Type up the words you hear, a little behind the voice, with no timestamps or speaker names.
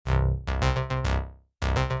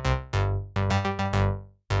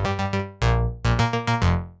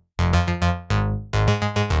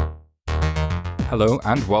hello,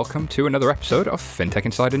 and welcome to another episode of FinTech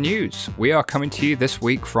Insider News. We are coming to you this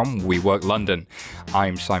week from WeWork London.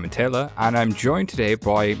 I'm Simon Taylor, and I'm joined today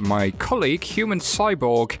by my colleague, human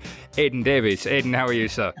cyborg, Aidan Davies. Aidan, how are you,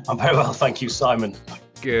 sir? I'm very well, thank you, Simon.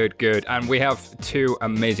 Good. And we have two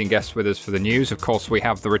amazing guests with us for the news. Of course, we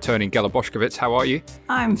have the returning Gela Boshkovitz. How are you?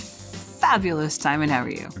 I'm fabulous, Simon. How are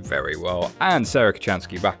you? Very well. And Sarah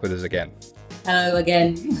Kachansky back with us again. Hello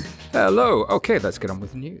again. Hello. Okay, let's get on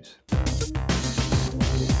with the news.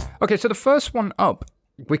 Okay, so the first one up,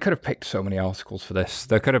 we could have picked so many articles for this.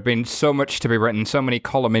 There could have been so much to be written, so many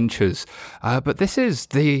column inches. But this is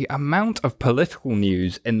the amount of political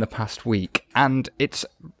news in the past week and its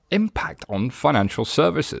impact on financial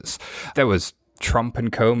services. There was Trump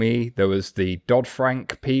and Comey. There was the Dodd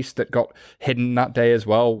Frank piece that got hidden that day as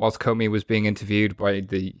well, whilst Comey was being interviewed by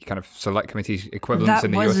the kind of select committee's equivalents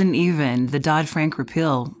in the US. That wasn't even, the Dodd Frank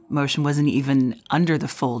repeal motion wasn't even under the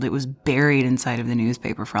fold. It was buried inside of the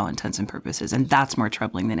newspaper for all intents and purposes, and that's more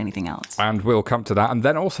troubling than anything else. And we'll come to that. And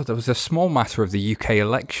then also there was a small matter of the UK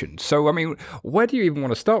election. So, I mean, where do you even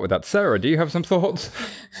want to start with that? Sarah, do you have some thoughts?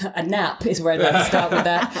 A nap is where I'd like to start with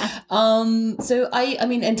that. So, I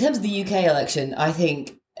mean, in terms of the UK election, I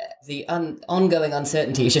think the ongoing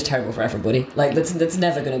uncertainty is just terrible for everybody. Like, that's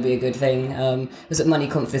never going to be a good thing. I was at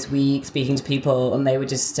MoneyConf this week speaking to people, and they were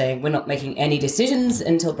just saying, we're not making any decisions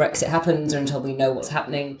until Brexit happens or until we know what's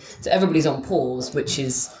happening. So everybody's on pause, which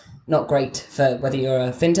is not great for whether you're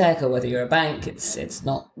a fintech or whether you're a bank. It's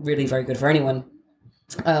not really very good for anyone.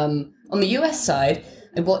 On the US side,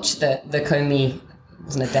 I watched the Comey,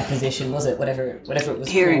 wasn't a deposition, was it? Whatever it was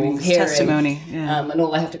Hearing, called. testimony. Yeah. And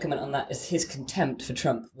all I have to comment on that is his contempt for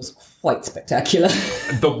Trump was quite spectacular.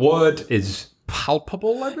 The word is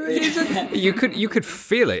palpable, I believe. You could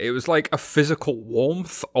feel it. It was like a physical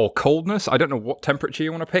warmth or coldness. I don't know what temperature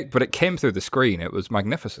you want to pick, but it came through the screen. It was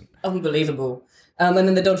magnificent. Unbelievable. And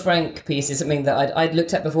then the Dodd Frank piece is something that I'd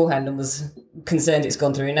looked at beforehand and was concerned it's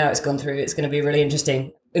gone through. Now it's gone through. It's going to be really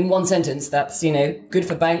interesting. In one sentence, that's, good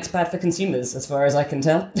for banks, bad for consumers, as far as I can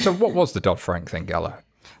tell. So what was the Dodd Frank thing, Gela?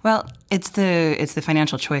 Well, it's the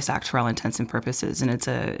Financial Choice Act for all intents and purposes, and it's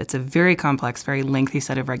a very complex, very lengthy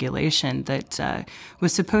set of regulation that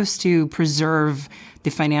was supposed to preserve the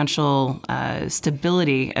financial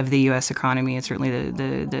stability of the U.S. economy and certainly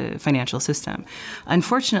the financial system.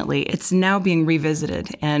 Unfortunately, it's now being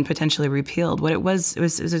revisited and potentially repealed. What it was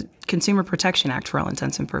a Consumer Protection Act for all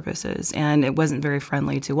intents and purposes, and it wasn't very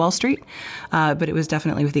friendly to Wall Street, but it was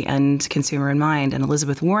definitely with the end consumer in mind. And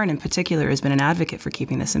Elizabeth Warren, in particular, has been an advocate for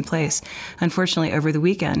keeping this in place. Unfortunately, over the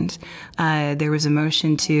weekend, there was a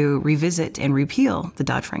motion to revisit and repeal the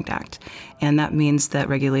Dodd Frank Act, and that means that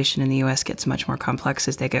regulation in the U.S. gets much more complex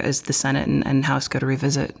as the Senate and House go to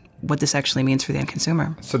revisit what this actually means for the end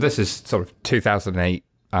consumer. So this is sort of 2008.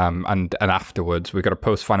 And afterwards, we've got a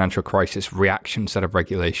post-financial crisis reaction set of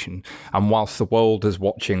regulation. And whilst the world is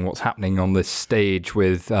watching what's happening on this stage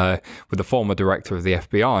with the former director of the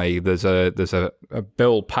FBI, there's a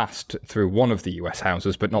bill passed through one of the US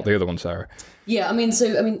houses, but not the other one, Sarah. Yeah,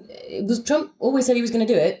 it was Trump always said he was going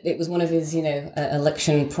to do it. It was one of his,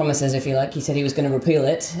 election promises, if you like. He said he was going to repeal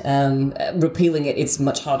it. Repealing it is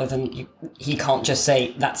much harder than he can't just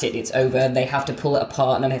say, that's it, it's over. They have to pull it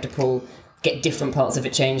apart, and then they have to get different parts of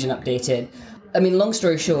it changed and updated. Long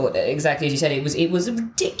story short, exactly as you said, it was a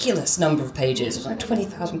ridiculous number of pages. It was like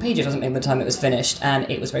 20,000 pages or something by the time it was finished, and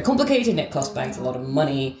it was very complicated, and it cost banks a lot of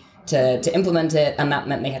money to implement it, and that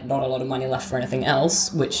meant they had not a lot of money left for anything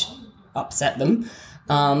else, which upset them.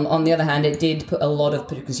 On the other hand, it did put a lot of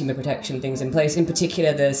consumer protection things in place, in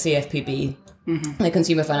particular the CFPB, the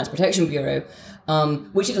Consumer Finance Protection Bureau,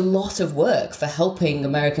 which did a lot of work for helping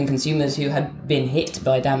American consumers who had been hit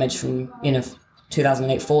by damage from,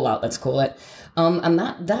 2008 fallout, let's call it. And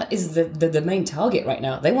that is the main target right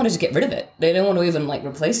now. They wanted to get rid of it. They don't want to even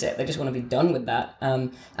replace it. They just want to be done with that.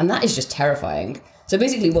 And that is just terrifying. So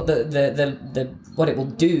basically what what it will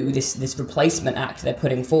do, this replacement act they're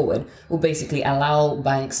putting forward, will basically allow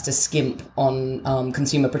banks to skimp on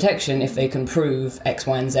consumer protection if they can prove X,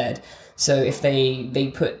 Y, and Z. So if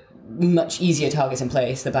they put much easier targets in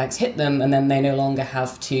place, the banks hit them, and then they no longer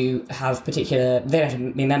have to have they don't have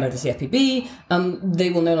to be a member of the CFPB. They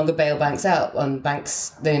will no longer bail banks out.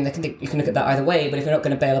 Banks, then you can look at that either way, but if you're not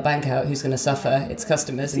going to bail a bank out, who's going to suffer? It's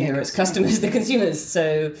customers, and who are its customers? The consumers.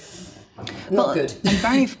 So Not good. And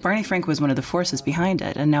Barney Frank was one of the forces behind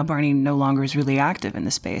it, and now Barney no longer is really active in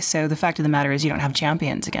the space. So the fact of the matter is you don't have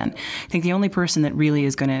champions again. I think the only person that really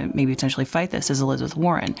is going to maybe potentially fight this is Elizabeth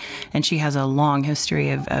Warren, and she has a long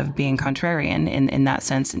history of being contrarian in that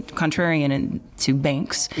sense, to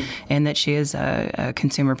banks, in that she is a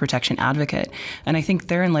consumer protection advocate. And I think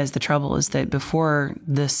therein lies the trouble, is that before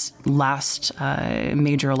this last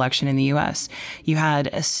major election in the U.S., you had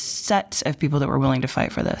a set of people that were willing to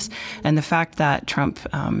fight for this. And the fact that Trump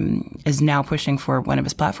is now pushing for one of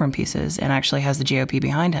his platform pieces and actually has the GOP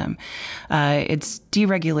behind him, it's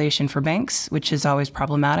deregulation for banks, which is always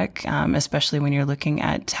problematic, especially when you're looking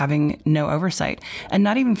at having no oversight. And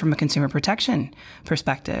not even from a consumer protection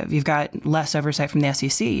perspective. You've got less oversight from the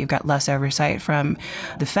SEC. You've got less oversight from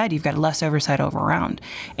the Fed. You've got less oversight all around.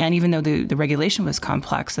 And even though the regulation was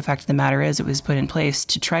complex, the fact of the matter is it was put in place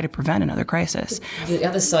to try to prevent another crisis. The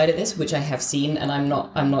other side of this, which I have seen, and I'm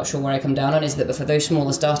not sure where I come down on, is that for those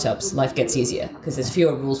smaller startups, life gets easier because there's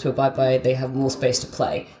fewer rules to abide by. They have more space to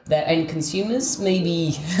play. Their end consumers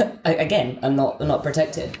maybe again are not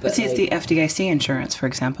protected. But see, it's the FDIC insurance, for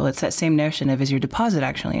example. It's that same notion of, is your deposit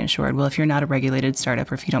actually insured? Well, if you're not a regulated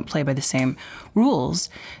startup, or if you don't play by the same rules,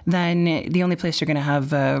 then the only place you're going to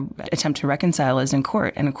have attempt to reconcile is in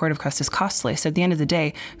court, and a court of course is costly. So at the end of the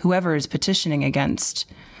day, whoever is petitioning against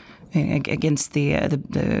the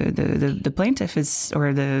plaintiff is,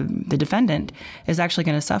 or the defendant, is actually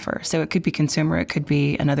going to suffer. So it could be consumer, it could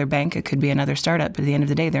be another bank, it could be another startup. But at the end of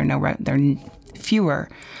the day, there are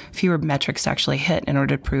fewer metrics to actually hit in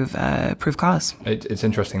order to prove cause. It's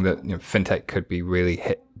interesting that fintech could be really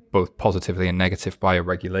hit both positively and negative by a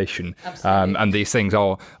regulation. And these things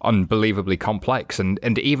are unbelievably complex.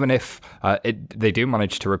 And even if they do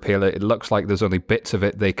manage to repeal it, it looks like there's only bits of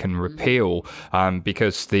it they can repeal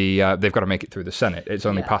because they've got to make it through the Senate. It's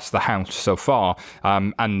only passed the House so far.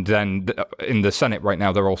 And then in the Senate right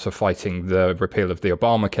now, they're also fighting the repeal of the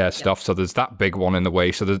Obamacare stuff. So there's that big one in the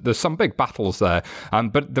way. So there's some big battles there.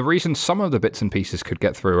 But the reason some of the bits and pieces could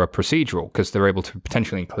get through are procedural, because they're able to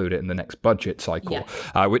potentially include it in the next budget cycle,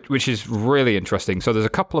 which is really interesting. So there's a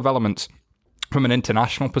couple of elements from an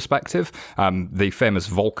international perspective. The famous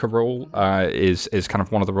Volcker rule is kind of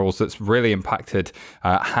one of the rules that's really impacted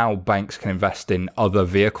how banks can invest in other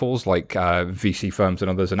vehicles like VC firms and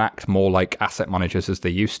others, and act more like asset managers as they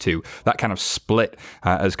used to. That kind of split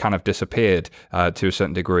has kind of disappeared to a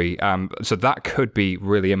certain degree. So that could be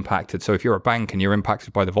really impacted. So if you're a bank and you're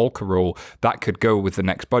impacted by the Volcker rule, that could go with the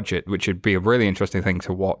next budget, which would be a really interesting thing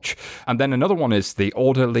to watch. And then another one is the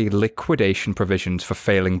orderly liquidation provisions for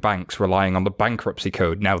failing banks relying on the bankruptcy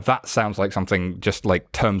code. Now that sounds like something just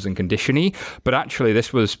like terms and condition-y, but actually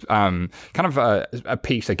this was kind of a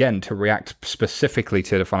piece again to react specifically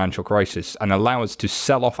to the financial crisis and allow us to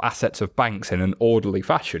sell off assets of banks in an orderly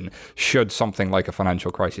fashion should something like a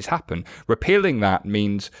financial crisis happen. Repealing that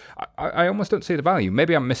means I almost don't see the value.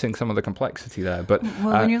 Maybe I'm missing some of the complexity there, but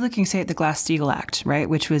when you're looking, say, at the Glass-Steagall Act, right,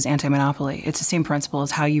 which was anti-monopoly, it's the same principle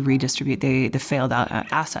as how you redistribute the failed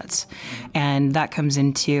assets, and that comes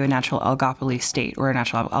into a natural oligopoly state, or a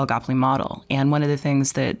natural oligopoly model. And one of the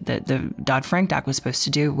things that the Dodd Frank Act was supposed to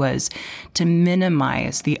do was to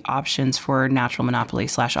minimize the options for natural monopoly /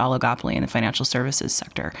 oligopoly in the financial services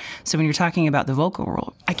sector. So when you're talking about the Volcker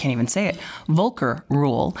rule, I can't even say it, Volcker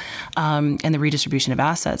rule, and the redistribution of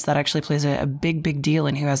assets, that actually plays a big deal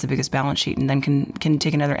in who has the biggest balance sheet, and then can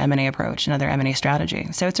take another M&A approach, another M&A strategy.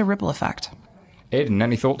 So it's a ripple effect. Aidan,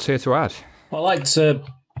 any thoughts here to add? Well, I liked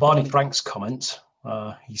Barney Frank's comment.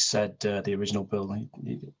 He said the original bill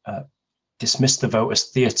dismissed the vote as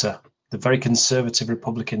theatre. The very conservative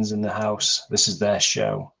Republicans in the House, this is their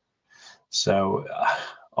show. So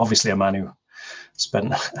obviously a man who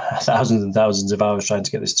spent thousands and thousands of hours trying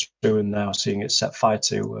to get this through, and now seeing it set fire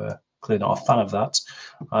to, clearly not a fan of that.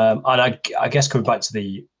 And I guess coming back to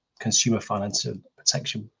the Consumer Financial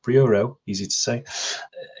Protection Bureau, easy to say,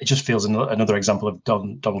 it just feels another example of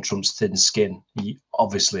Donald Trump's thin skin. He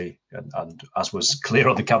obviously, and as was clear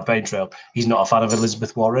on the campaign trail, he's not a fan of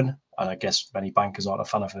Elizabeth Warren, and I guess many bankers aren't a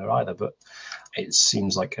fan of her either, but it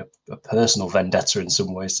seems like a personal vendetta in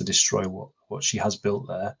some ways to destroy what she has built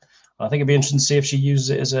there. And I think it'd be interesting to see if she uses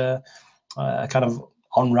it as a kind of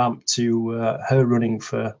on-ramp to her running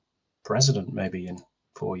for president maybe in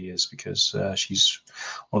 4 years, because she's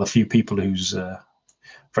one of the few people who's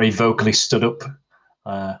very vocally stood up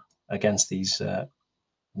against these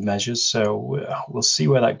measures. So we'll see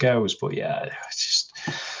where that goes. But yeah, it's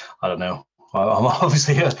just, I don't know. I'm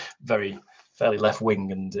obviously fairly left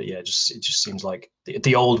wing, and it just seems like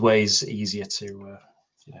the old ways easier to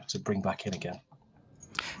bring back in again.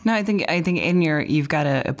 No, I think you've got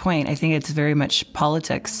a point. I think it's very much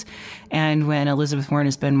politics. And when Elizabeth Warren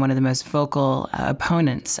has been one of the most vocal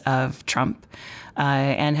opponents of Trump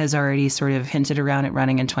and has already sort of hinted around it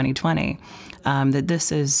running in 2020, that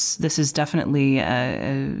this is definitely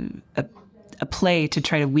a play to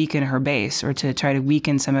try to weaken her base or to try to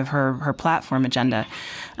weaken some of her platform agenda.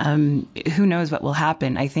 Who knows what will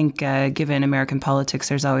happen? I think given American politics,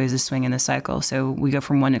 there's always a swing in the cycle. So we go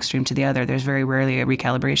from one extreme to the other. There's very rarely a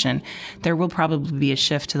recalibration. There will probably be a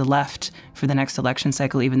shift to the left for the next election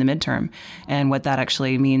cycle, even the midterm, and what that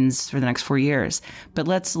actually means for the next 4 years. But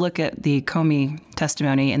let's look at the Comey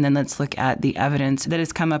testimony, and then let's look at the evidence that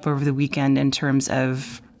has come up over the weekend in terms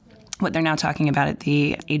of what they're now talking about at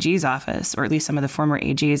the AG's office, or at least some of the former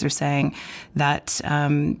AGs are saying that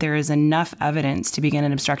there is enough evidence to begin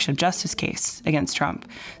an obstruction of justice case against Trump.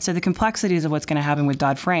 So the complexities of what's going to happen with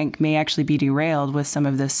Dodd Frank may actually be derailed with some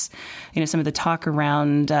of this, some of the talk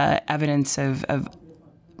around evidence of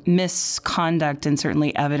misconduct and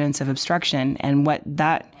certainly evidence of obstruction and what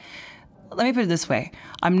that. Let me put it this way.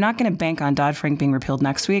 I'm not going to bank on Dodd Frank being repealed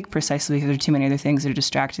next week precisely because there are too many other things that are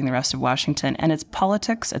distracting the rest of Washington. And it's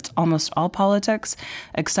politics. It's almost all politics,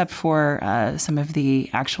 except for some of the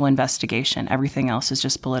actual investigation. Everything else is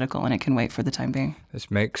just political, and it can wait for the time being. This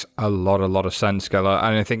makes a lot of sense, Gela.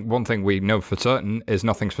 And I think one thing we know for certain is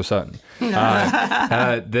nothing's for certain.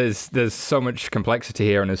 There's so much complexity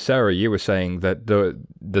here. And as Sarah, you were saying, that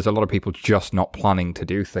there's a lot of people just not planning to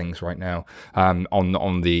do things right now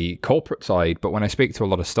on the corporate side. But when I speak to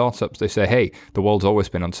a lot of startups, they say, hey, the world's always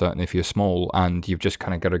been uncertain if you're small, and you've just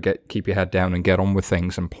kind of got to keep your head down and get on with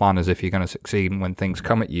things and plan as if you're going to succeed. And when things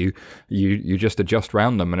come at you, you just adjust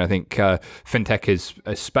around them. And I think fintech is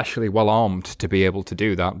especially well armed to be able to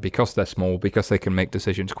do that because they're small, because they can make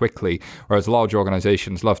decisions quickly, whereas large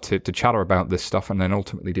organizations love to chatter about this stuff and then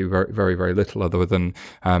ultimately do very, very, very little other than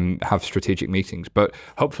have strategic meetings. But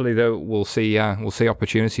hopefully, though, we'll see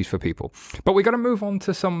opportunities for people. But we got to move on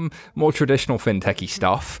to some more traditional fintechy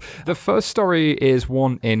stuff. The first story is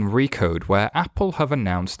one in Recode, where Apple have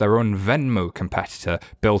announced their own Venmo competitor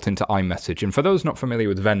built into iMessage. And for those not familiar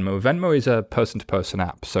with Venmo is a person-to-person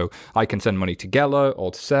app. So I can send money to Gela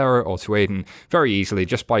or to Sarah or to Aidan very easily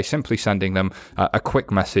just by simply sending them a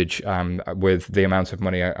quick message with the amount of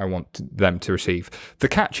money I want them to receive. The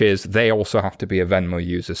catch is they also have to be a Venmo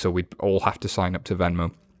user, so we all have to sign up to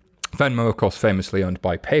Venmo. Venmo, of course, famously owned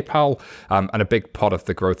by PayPal, and a big part of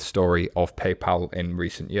the growth story of PayPal in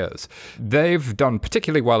recent years. They've done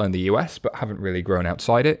particularly well in the US, but haven't really grown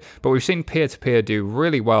outside it. But we've seen peer-to-peer do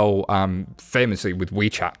really well, famously with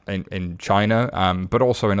WeChat in China, but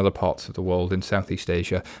also in other parts of the world in Southeast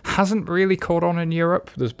Asia. Hasn't really caught on in Europe.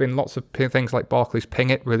 There's been lots of things like Barclays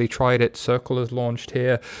Ping It really tried it. Circle has launched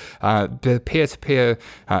here. The peer-to-peer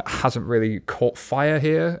hasn't really caught fire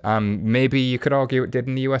here. Maybe you could argue it did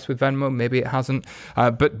in the US with Venmo, maybe it hasn't,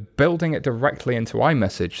 but building it directly into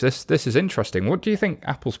iMessage, this is interesting. What do you think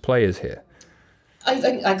Apple's play is here? I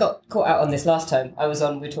think I got caught out on this last time I was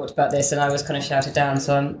on. We talked about this, and I was kind of shouted down,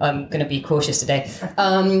 so I'm going to be cautious today.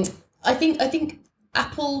 I think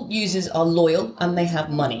Apple users are loyal and they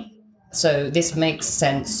have money. So this makes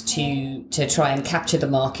sense to try and capture the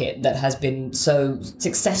market that has been so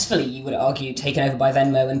successfully, you would argue, taken over by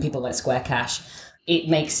Venmo and people like Square Cash. It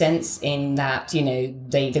makes sense in that,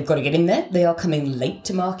 they've got to get in there. They are coming late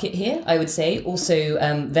to market here, I would say. Also,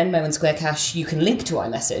 Venmo and Square Cash, you can link to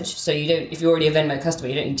iMessage. So you don't, if you're already a Venmo customer,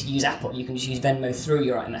 you don't need to use Apple. You can just use Venmo through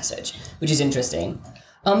your iMessage, which is interesting.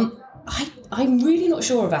 I'm really not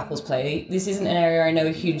sure of Apple's play. This isn't an area I know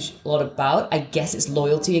a huge lot about. I guess it's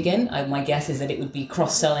loyalty again. My guess is that it would be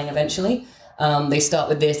cross-selling eventually. They start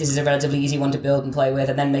with this is a relatively easy one to build and play with,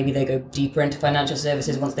 and then maybe they go deeper into financial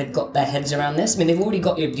services once they've got their heads around this. I mean, they've already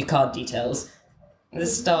got your card details.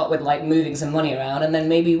 Let's start with moving some money around, and then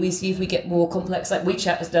maybe we see if we get more complex like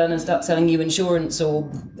WeChat has done and start selling you insurance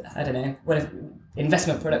or, I don't know, whatever,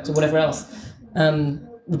 investment products or whatever else,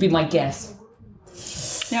 would be my guess.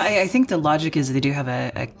 No, I think the logic is they do have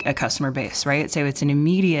a customer base, right? So it's an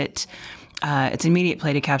immediate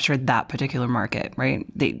play to capture that particular market, right?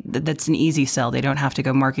 That's an easy sell. They don't have to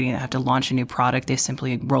go marketing. They don't have to launch a new product. They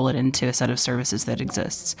simply roll it into a set of services that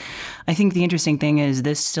exists. I think the interesting thing is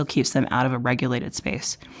this still keeps them out of a regulated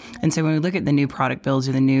space. And so when we look at the new product builds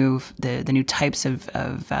or the new types of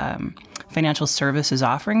financial services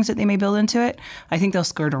offerings that they may build into it, I think they'll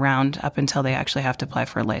skirt around up until they actually have to apply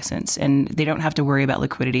for a license. And they don't have to worry about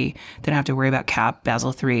liquidity. They don't have to worry about cap,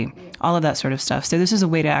 Basel III, all of that sort of stuff. So this is a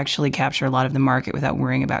way to actually capture a lot of the market without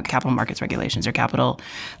worrying about capital markets regulations or capital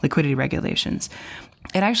liquidity regulations.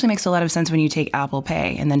 It actually makes a lot of sense when you take Apple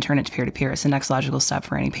Pay and then turn it to peer-to-peer. It's the next logical step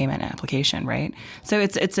for any payment application, right? So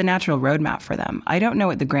it's a natural roadmap for them. I don't know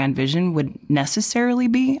what the grand vision would necessarily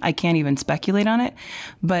be. I can't even speculate on it.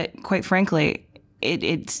 But quite frankly,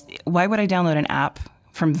 it's why would I download an app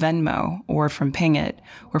from Venmo or from Ping It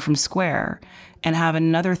or from Square and have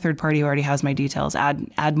another third party who already has my details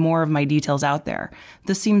add more of my details out there?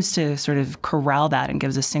 This seems to sort of corral that and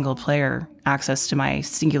gives a single player access to my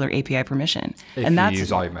singular API permission. If you use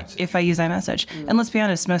iMessage. If I use iMessage. And let's be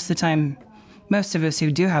honest, most of the time, most of us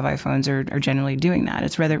who do have iPhones are generally doing that.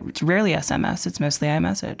 It's rarely SMS, it's mostly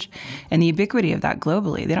iMessage. And the ubiquity of that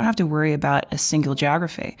globally, they don't have to worry about a single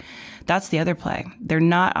geography. That's the other play. They're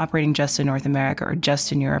not operating just in North America or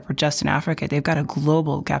just in Europe or just in Africa. They've got a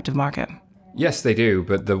global captive market. Yes, they do,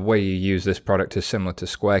 but the way you use this product is similar to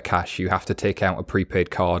Square Cash. You have to take out a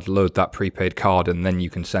prepaid card, load that prepaid card, and then you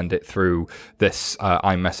can send it through this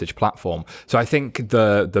iMessage platform. So I think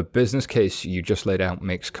the business case you just laid out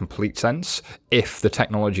makes complete sense if the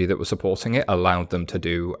technology that was supporting it allowed them to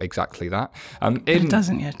do exactly that. It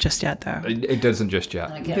doesn't just yet, though. It doesn't just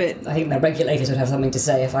yet. I think the regulators would have something to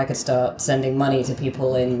say if I could start sending money to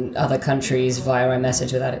people in other countries via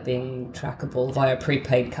iMessage without it being trackable via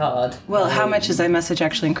prepaid card. Well, how much is iMessage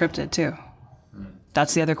actually encrypted too?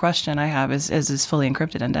 That's the other question I have, is fully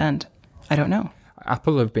encrypted end to end? I don't know.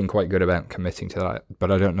 Apple have been quite good about committing to that,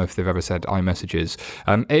 but I don't know if they've ever said iMessages.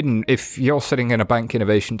 Aidan, if you're sitting in a bank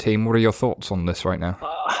innovation team, what are your thoughts on this right now?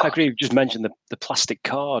 I agree. You just mentioned the plastic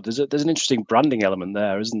card. There's an interesting branding element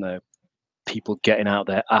there, isn't there? People getting out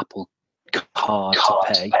their Apple card to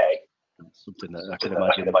pay. Something that I can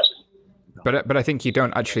imagine. But I think you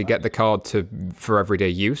don't actually get the card for everyday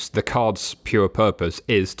use. The card's pure purpose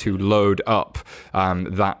is to load up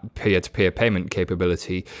that peer-to-peer payment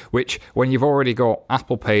capability, which when you've already got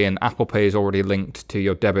Apple Pay and Apple Pay is already linked to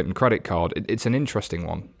your debit and credit card, it's an interesting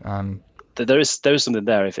one. There is something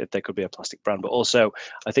there if there could be a plastic brand. But also,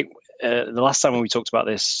 I think the last time when we talked about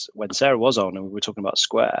this, when Sarah was on and we were talking about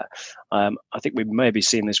Square, I think we may be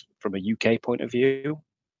seeing this from a UK point of view.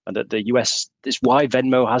 And that the US is why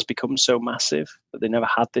Venmo has become so massive, that they never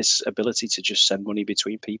had this ability to just send money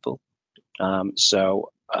between people. One,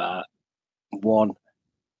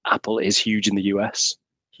 Apple is huge in the US,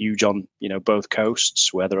 huge on both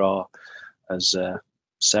coasts where there are, as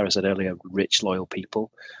Sarah said earlier, rich, loyal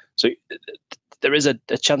people. So there is a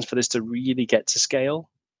chance for this to really get to scale.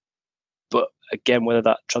 But again, whether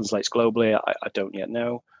that translates globally, I don't yet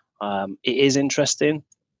know. It is interesting,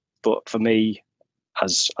 but for me,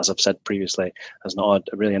 as I've said previously, as not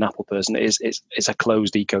really an Apple person, it's a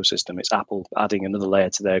closed ecosystem. It's Apple adding another layer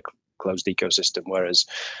to their closed ecosystem, whereas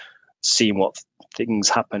seeing what things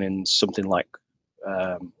happen in something like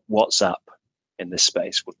WhatsApp in this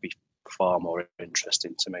space would be far more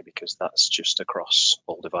interesting to me, because that's just across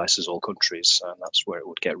all devices, all countries, and that's where it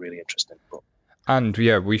would get really interesting. And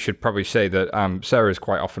yeah, we should probably say that Sarah is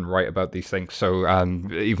quite often right about these things. So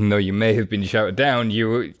even though you may have been shouted down,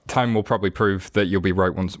 time will probably prove that you'll be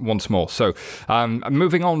right once more. So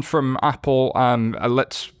moving on from Apple,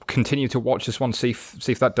 let's continue to watch this one, see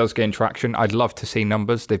if that does gain traction. I'd love to see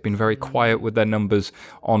numbers. They've been very quiet with their numbers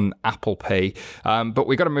on Apple Pay. But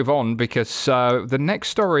we got to move on, because the next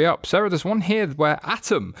story up, Sarah, there's one here where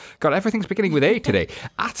Atom, God, everything's beginning with A today.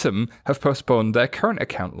 Atom have postponed their current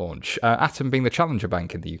account launch. Atom being the challenger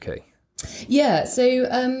bank in the UK. Yeah, so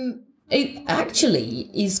it actually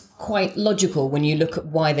is quite logical when you look at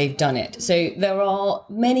why they've done it. So there are not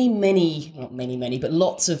many, but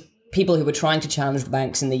lots of people who are trying to challenge the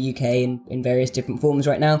banks in the UK in various different forms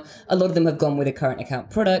right now. A lot of them have gone with a current account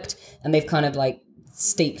product, and they've kind of like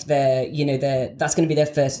staked that's going to be their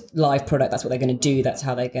first live product. That's what they're going to do. That's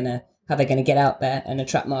how they're going to get out there and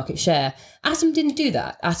attract market share. Atom didn't do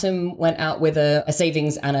that. Atom went out with a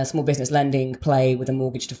savings and a small business lending play with a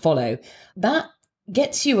mortgage to follow. That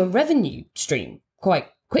gets you a revenue stream quite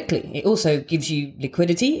quickly. It also gives you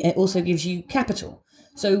liquidity. It also gives you capital.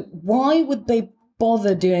 So why would they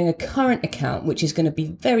bother doing a current account, which is going to be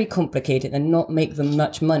very complicated and not make them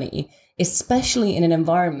much money, especially in an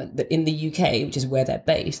environment that in the UK, which is where they're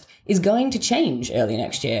based, is going to change early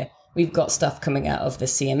next year? We've got stuff coming out of the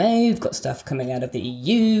CMA, we've got stuff coming out of the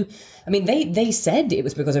EU. I mean, they said it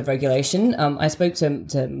was because of regulation. I spoke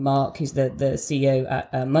to Mark, who's the CEO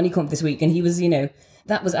at MoneyConf this week, and he was,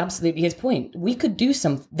 that was absolutely his point. We could do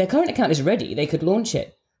their current account is ready, they could launch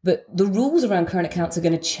it. But the rules around current accounts are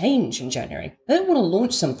going to change in January. They don't want to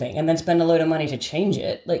launch something and then spend a load of money to change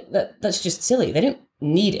it. Like that's just silly. They don't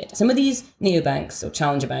need it. Some of these neobanks or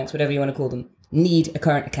challenger banks, whatever you want to call them, need a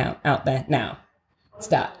current account out there now. It's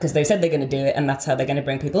that, because they said they're going to do it, and that's how they're going to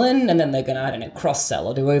bring people in, and then they're going to, cross-sell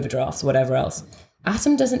or do overdrafts or whatever else.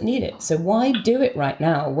 Atom doesn't need it. So why do it right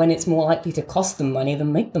now when it's more likely to cost them money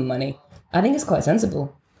than make them money? I think it's quite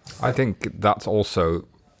sensible. I think that's also,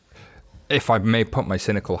 if I may put my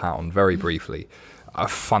cynical hat on very briefly, a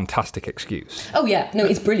fantastic excuse. Oh yeah, no,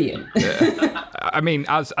 it's brilliant. I mean,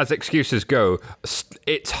 as excuses go,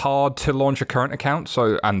 it's hard to launch a current account,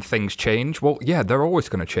 and things change. Well, yeah, they're always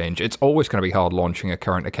going to change. It's always going to be hard launching a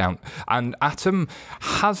current account. And Atom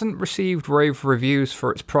hasn't received rave reviews for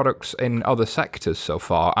its products in other sectors so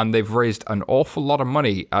far, and they've raised an awful lot of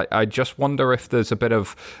money. I just wonder if there's a bit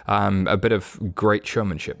of great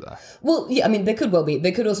showmanship there. Well, yeah, I mean, there could well be.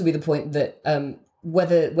 There could also be the point that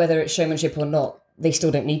whether it's showmanship or not, they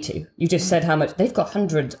still don't need to. You just said how much they've got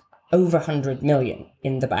over 100 million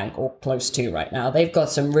in the bank, or close to right now. They've got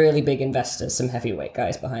some really big investors, some heavyweight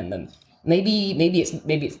guys behind them. Maybe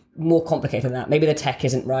it's more complicated than that. Maybe the tech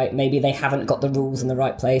isn't right. Maybe they haven't got the rules in the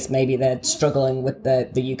right place. Maybe they're struggling with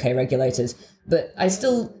the UK regulators. But I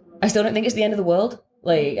still don't think it's the end of the world.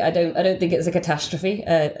 Like I don't think it's a catastrophe.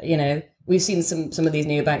 We've seen some of these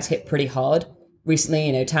neobanks hit pretty hard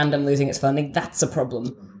recently. Tandem losing its funding, that's a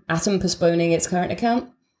problem. Atom postponing its current account,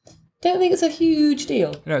 don't think it's a huge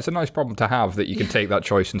deal. It's a nice problem to have, that you can take that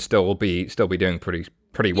choice and still be doing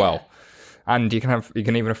pretty well. And you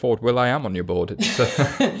can even afford Will.i.am on your board.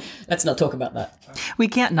 Let's not talk about that. We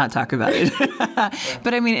can't not talk about it.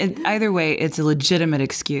 But I mean, either way, it's a legitimate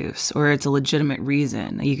excuse, or it's a legitimate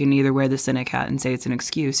reason. You can either wear the cynic hat and say it's an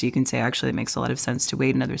excuse. You can say, actually, it makes a lot of sense to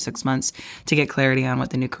wait another 6 months to get clarity on what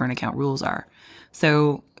the new current account rules are.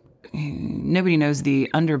 So nobody knows the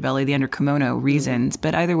underbelly, the under kimono reasons,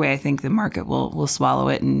 but either way, I think the market will swallow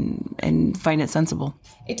it and find it sensible.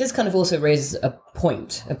 It does kind of also raise a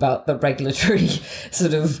point about the regulatory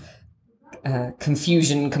sort of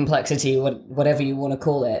confusion, complexity, whatever you want to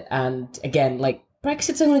call it. And again, like,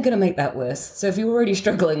 Brexit's only going to make that worse. So if you're already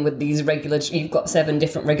struggling with these you've got 7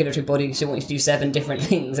 different regulatory bodies who want you to do 7 different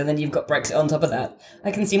things, and then you've got Brexit on top of that.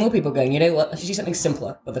 I can see more people going, you know what, let's do something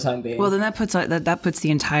simpler for the time being. Well, then that puts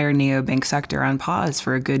the entire neobank sector on pause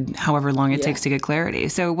for a good however long it takes to get clarity.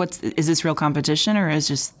 So is this real competition, or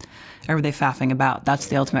are they faffing about? That's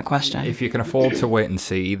the ultimate question. If you can afford to wait and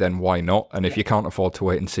see, then why not? And if you can't afford to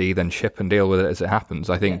wait and see, then ship and deal with it as it happens.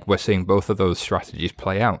 I think we're seeing both of those strategies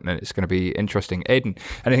play out, and it's going to be interesting. Aidan,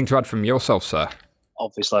 anything to add from yourself, sir?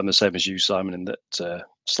 Obviously, I'm the same as you, Simon, in that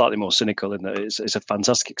slightly more cynical in that it's a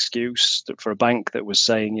fantastic excuse for a bank that was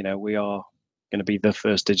saying, we are going to be the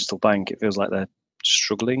first digital bank. It feels like they're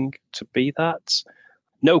struggling to be that.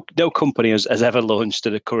 No company has ever launched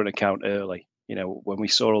a current account early. When we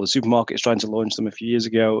saw all the supermarkets trying to launch them a few years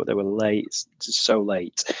ago, they were late, so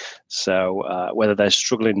late. So whether they're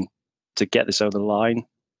struggling to get this over the line,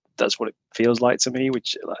 that's what it feels like to me,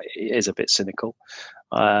 which is a bit cynical.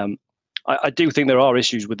 I do think there are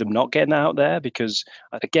issues with them not getting out there because,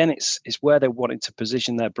 again, it's where they're wanting to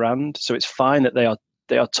position their brand. So it's fine that they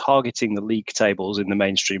are targeting the league tables in the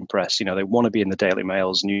mainstream press. They want to be in the Daily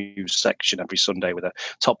Mail's news section every Sunday with a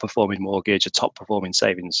top-performing mortgage, a top-performing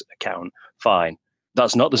savings account. Fine.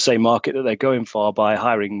 That's not the same market that they're going for by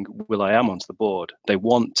hiring Will.i.am onto the board. They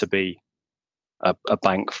want to be a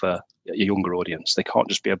bank for a younger audience. They can't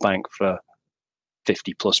just be a bank for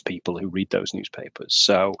 50-plus people who read those newspapers.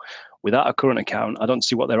 So without a current account, I don't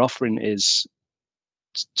see what their offering is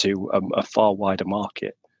to a far wider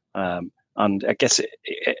market. And I guess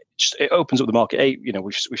it opens up the market.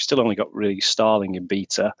 We've still only got really Starling in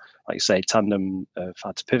beta. Like I say, Tandem have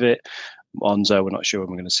had to pivot. Monzo, we're not sure when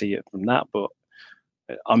we're going to see it from that. But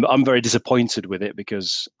I'm very disappointed with it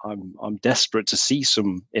because I'm desperate to see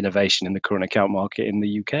some innovation in the current account market in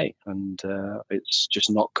the UK, and it's just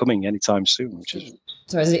not coming anytime soon. Which is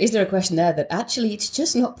sorry, is there a question there that actually it's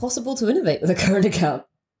just not possible to innovate with a current account?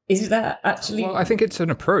 Is that actually... Well, I think it's an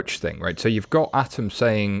approach thing, right? So you've got Atom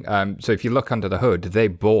saying, so if you look under the hood, they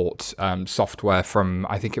bought software from,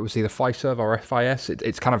 I think it was either Fiserv or FIS.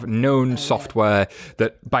 It's kind of known software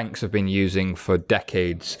that banks have been using for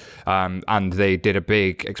decades. And they did a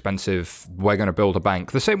big, expensive, we're going to build a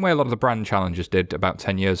bank. The same way a lot of the brand challengers did about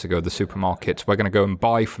 10 years ago, the supermarkets. We're going to go and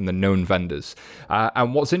buy from the known vendors.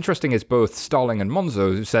 And what's interesting is both Starling and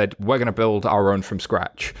Monzo said, we're going to build our own from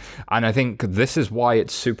scratch. And I think this is why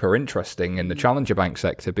it's super interesting in the challenger bank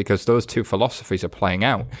sector, because those two philosophies are playing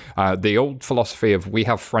out. The old philosophy of we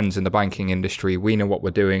have friends in the banking industry, we know what we're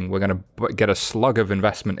doing, we're going to get a slug of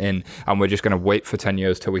investment in, and we're just going to wait for 10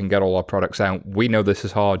 years till we can get all our products out. We know this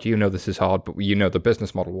is hard, you know this is hard, but you know the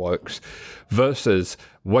business model works. Versus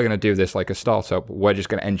we're going to do this like a startup. We're just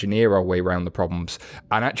going to engineer our way around the problems.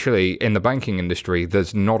 And actually, in the banking industry,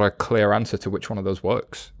 there's not a clear answer to which one of those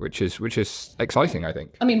works, which is exciting, I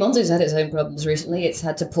think. I mean, Monzo's had its own problems recently. It's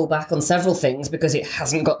had to pull back on several things because it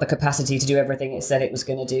hasn't got the capacity to do everything it said it was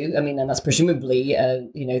going to do. I mean, and that's presumably,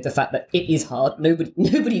 the fact that it is hard.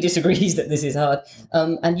 Nobody disagrees that this is hard.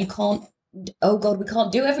 And you can't, oh God, we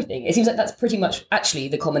can't do everything. It seems like that's pretty much actually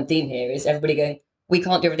the common theme here is everybody going, we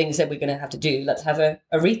can't do everything we said we're going to have to do. Let's have a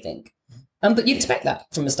rethink. But you'd expect that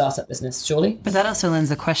from a startup business, surely. But that also lends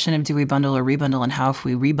the question of do we bundle or rebundle, and how if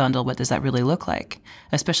we rebundle, what does that really look like?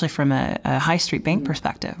 Especially from a high street bank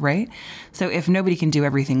perspective, right? So if nobody can do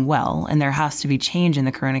everything well and there has to be change in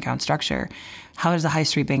the current account structure, how does a high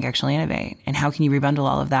street bank actually innovate? And how can you rebundle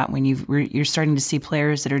all of that when you're starting to see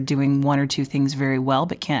players that are doing one or two things very well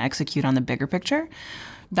but can't execute on the bigger picture?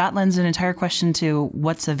 That lends an entire question to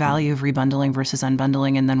what's the value of rebundling versus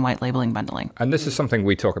unbundling and then white labeling bundling. And this is something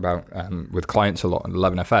we talk about with clients a lot in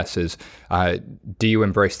 11FS is, do you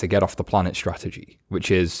embrace the get off the planet strategy,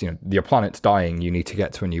 which is, your planet's dying, you need to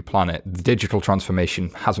get to a new planet. The digital transformation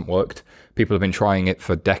hasn't worked. People have been trying it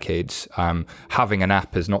for decades. Having an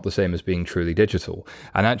app is not the same as being truly digital.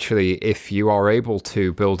 And actually, if you are able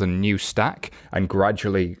to build a new stack and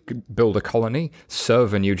gradually build a colony,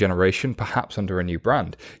 serve a new generation, perhaps under a new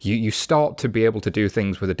brand, you start to be able to do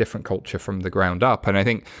things with a different culture from the ground up. And I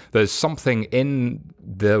think there's something in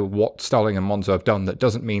what Starling and Monzo have done that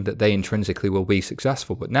doesn't mean that they intrinsically will be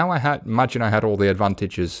successful. But now imagine I had all the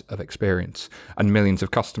advantages of experience and millions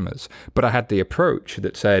of customers, but I had the approach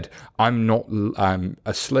that said, I'm not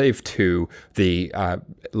a slave to the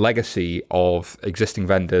legacy of existing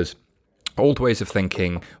vendors, old ways of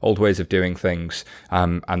thinking, old ways of doing things,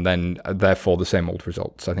 and then therefore the same old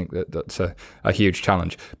results. I think that's a huge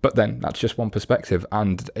challenge. But then that's just one perspective,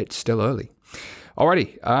 and it's still early.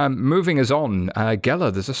 Alrighty, moving us on.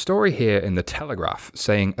 Geller, there's a story here in the Telegraph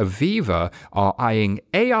saying Aviva are eyeing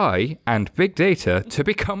AI and big data to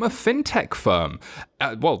become a fintech firm.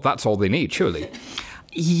 Well, that's all they need, surely.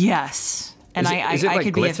 Yes. And is it like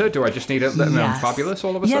could glitter? Do I just need it? I'm fabulous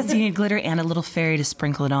all of a sudden? Yes, you need glitter and a little fairy to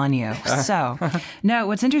sprinkle it on you. So, no,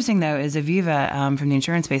 what's interesting, though, is Aviva, from the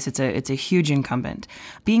insurance space, it's a huge incumbent.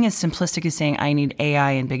 Being as simplistic as saying I need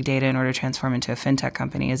AI and big data in order to transform into a fintech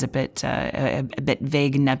company is a bit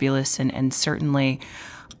vague and nebulous, and certainly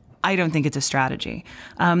I don't think it's a strategy.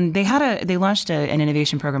 They launched an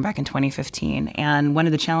innovation program back in 2015, and one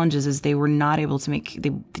of the challenges is they were not able to they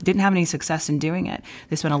didn't have any success in doing it.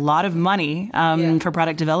 They spent a lot of money for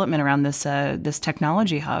product development around this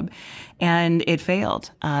technology hub, and it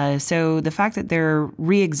failed. So the fact that they're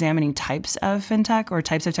re-examining types of fintech or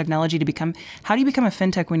types of technology how do you become a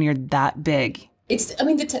fintech when you're that big?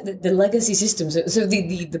 The legacy systems. So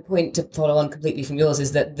the point to follow on completely from yours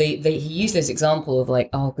is that he used this example of like,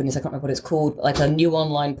 oh goodness, I can't remember what it's called, but like a new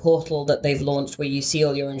online portal that they've launched where you see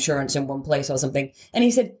all your insurance in one place or something. And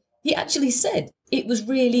he actually said it was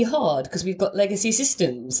really hard because we've got legacy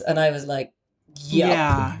systems. And I was like, yup.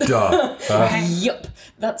 Yeah. Duh. Yup.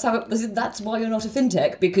 That's why you're not a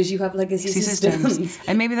fintech, because you have legacy systems.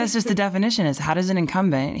 And maybe that's just the definition is how does an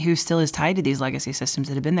incumbent who still is tied to these legacy systems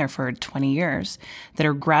that have been there for 20 years, that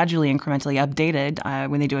are gradually incrementally updated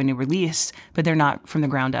when they do a new release, but they're not from the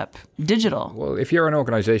ground up digital. Well, if you're an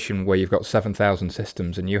organization where you've got 7,000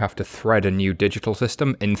 systems and you have to thread a new digital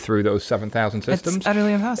system in through those 7,000 systems, it's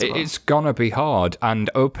utterly impossible. It's going to be hard. And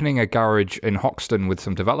opening a garage in Hoxton with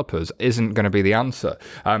some developers isn't going to be the answer.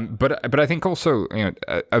 But I think also,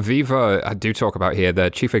 Aviva, I do talk about here, their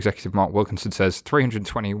chief executive, Mark Wilkinson, says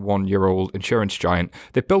 321-year-old insurance giant,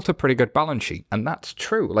 they've built a pretty good balance sheet. And that's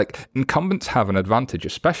true. Like, incumbents have an advantage,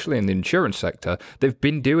 especially in the insurance sector. They've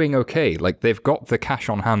been doing okay. Like, they've got the cash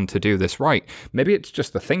on hand to do this right. Maybe it's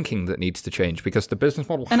just the thinking that needs to change because the business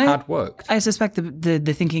model had worked. I suspect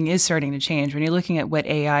the thinking is starting to change when you're looking at what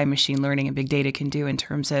AI, machine learning, and big data can do in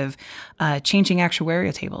terms of changing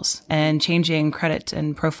actuarial tables and changing credit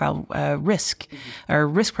and profile risk or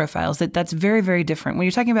risk profiles. That's very, very different. When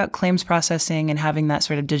you're talking about claims processing and having that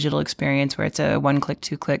sort of digital experience where it's a one-click,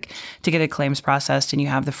 two-click to get a claims processed, and you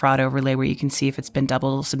have the fraud overlay where you can see if it's been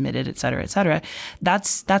double submitted, et cetera,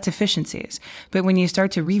 that's efficiencies. But when you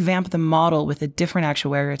start to revamp the model with a different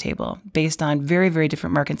actuarial table based on very, very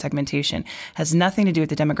different market segmentation, has nothing to do with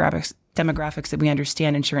the demographics that we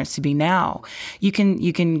understand insurance to be now. You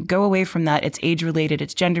can go away from that. It's age related,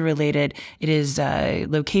 it's gender related, it is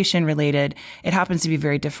location related. It happens to be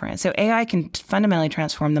very different. So AI can fundamentally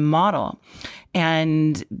transform the model,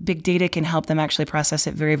 and big data can help them actually process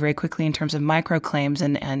it very, very quickly in terms of micro claims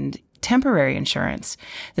and temporary insurance,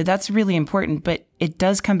 that's really important. But it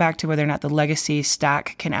does come back to whether or not the legacy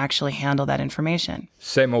stack can actually handle that information.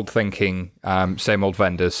 Same old thinking, same old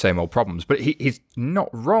vendors, same old problems. But he's not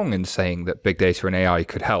wrong in saying that big data and AI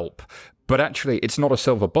could help. But actually, it's not a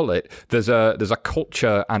silver bullet. There's a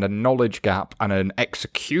culture and a knowledge gap and an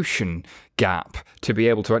execution gap to be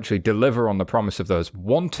able to actually deliver on the promise of those.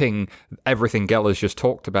 Wanting everything Geller's just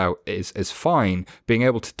talked about is fine. Being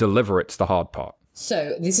able to deliver it's the hard part.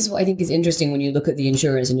 So this is what I think is interesting when you look at the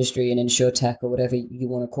insurance industry and insurtech or whatever you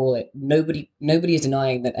want to call it. Nobody is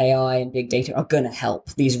denying that AI and big data are going to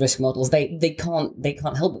help these risk models. They can't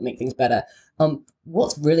help but make things better.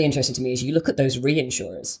 What's really interesting to me is you look at those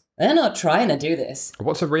reinsurers. They're not trying to do this.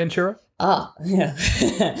 What's a reinsurer? Yeah.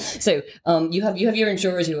 So you have your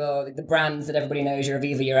insurers who are the brands that everybody knows, your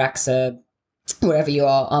Aviva, your AXA, wherever you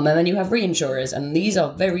are, and then you have reinsurers, and these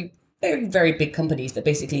are very, very, very big companies that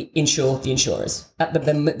basically insure the insurers. At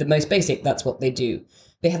the most basic, that's what they do.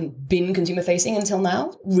 They haven't been consumer facing until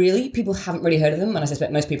now. Really, people haven't really heard of them, and I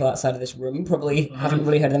suspect most people outside of this room probably haven't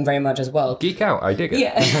really heard of them very much as well. Geek out, I dig it.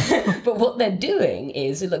 Yeah, but what they're doing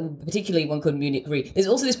is, like, particularly one called Munich Re. There's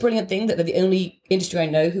also this brilliant thing that they're the only industry I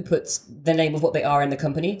know who puts the name of what they are in the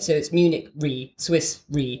company. So it's Munich Re, Swiss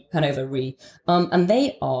Re, Hanover Re, and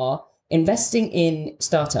they are investing in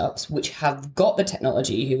startups which have got the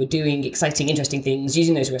technology, who are doing exciting, interesting things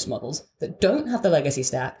using those risk models that don't have the legacy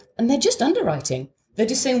stack, and they're just underwriting. They're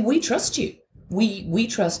just saying, we trust you. We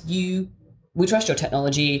trust you. We trust your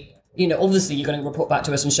technology. You know, obviously you're going to report back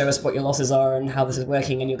to us and show us what your losses are and how this is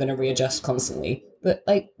working, and you're going to readjust constantly. But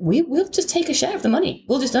like, we'll just take a share of the money.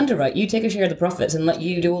 We'll just underwrite. You take a share of the profits and let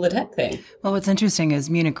you do all the tech thing. Well, what's interesting is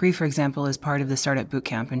Munich Re, for example, is part of the Startup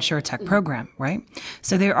Bootcamp InsurTech program, right?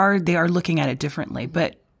 So they are looking at it differently.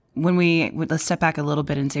 But let's step back a little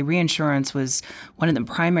bit and say reinsurance was one of the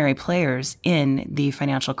primary players in the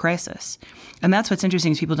financial crisis. And that's what's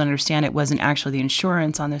interesting is people don't understand it wasn't actually the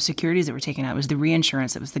insurance on those securities that were taken out. It was the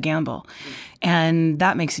reinsurance that was the gamble. And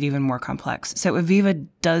that makes it even more complex. So Aviva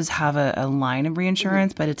does have a line of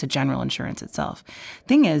reinsurance, but it's a general insurance itself.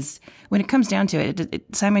 Thing is, when it comes down to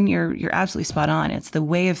it, Simon, you're absolutely spot on. It's the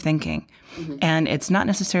way of thinking. Mm-hmm. And it's not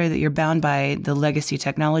necessarily that you're bound by the legacy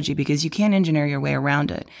technology, because you can't engineer your way around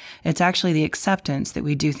it. It's actually the acceptance that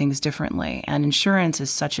we do things differently. And insurance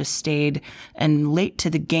is such a staid and late to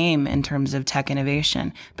the game in terms of tech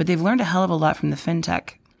innovation. But they've learned a hell of a lot from the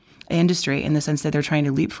fintech industry in the sense that they're trying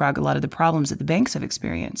to leapfrog a lot of the problems that the banks have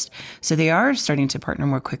experienced. So they are starting to partner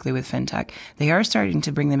more quickly with fintech. They are starting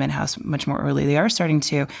to bring them in-house much more early. They are starting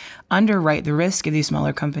to underwrite the risk of these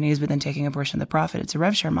smaller companies, but then taking a portion of the profit. It's a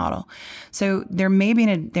rev share model. So there may be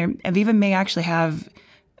Aviva may actually have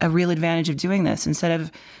a real advantage of doing this. Instead of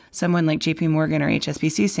someone like JP Morgan or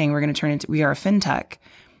HSBC saying we are a fintech,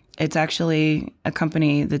 it's actually a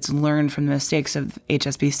company that's learned from the mistakes of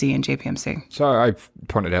HSBC and JPMC. So I've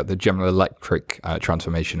pointed out the General Electric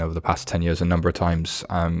transformation over the past 10 years a number of times.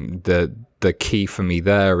 The key for me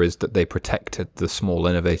there is that they protected the small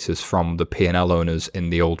innovators from the P&L owners in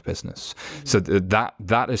the old business. Mm-hmm. So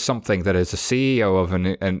that is something that as a CEO of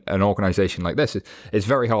an organization like this, it's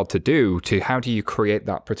very hard to do. How do you create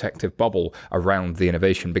that protective bubble around the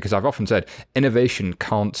innovation? Because I've often said innovation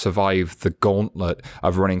can't survive the gauntlet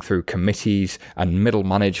of running through committees and middle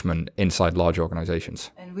management inside large organizations.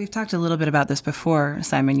 And we've talked a little bit about this before,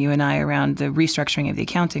 Simon, you and I, around the restructuring of the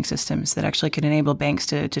accounting systems that actually could enable banks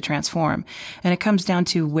to transform. And it comes down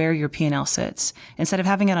to where your P&L sits. Instead of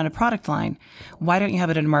having it on a product line, why don't you have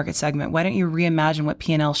it in a market segment? Why don't you reimagine what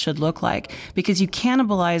P&L should look like? Because you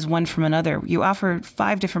cannibalize one from another. You offer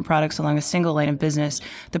 5 different products along a single line of business.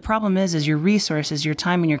 The problem is your resources, your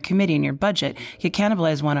time and your committee and your budget get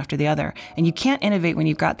cannibalized one after the other. And you can't innovate when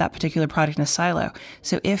you've got that particular product in a silo.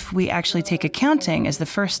 So if we actually take accounting as the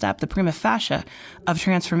first step, the prima facie of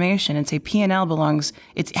transformation, and say P&L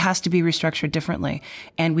it has to be restructured differently.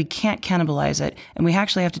 And we can't cannibalize it, and we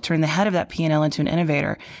actually have to turn the head of that P&L into an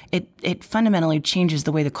innovator. It fundamentally changes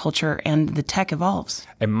the way the culture and the tech evolves.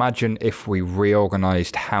 Imagine if we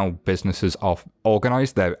reorganized how businesses are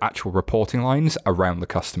organized, their actual reporting lines around the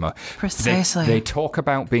customer. Precisely. They talk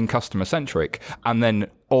about being customer centric and then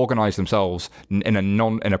organize themselves in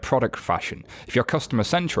a product fashion. If you're customer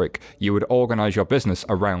centric, you would organize your business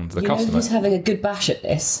around the customer. Who's having a good bash at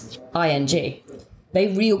this? ING. They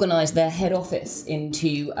reorganized their head office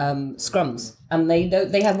into scrums, and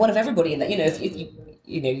they have one of everybody in that. You know, if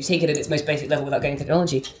you take it at its most basic level without going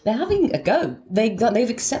technology, they're having a go. They've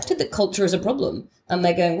accepted that culture is a problem, and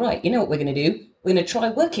they're going, right, you know what we're going to do? We're going to try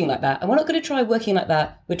working like that, and we're not going to try working like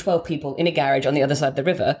that with 12 people in a garage on the other side of the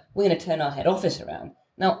river. We're going to turn our head office around.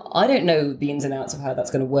 Now, I don't know the ins and outs of how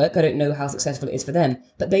that's going to work. I don't know how successful it is for them,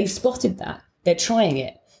 but they've spotted that. They're trying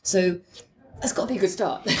it. So that's got to be a good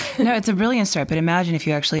start. No, it's a brilliant start, but imagine if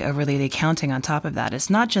you actually overlay the accounting on top of that.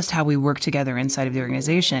 It's not just how we work together inside of the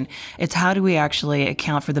organization. It's how do we actually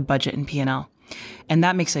account for the budget and P&L. And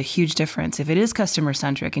that makes a huge difference. If it is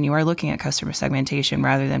customer-centric and you are looking at customer segmentation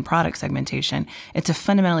rather than product segmentation, it's a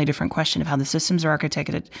fundamentally different question of how the systems are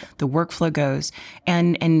architected, the workflow goes,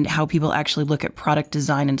 and how people actually look at product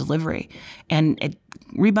design and delivery. And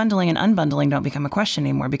rebundling and unbundling don't become a question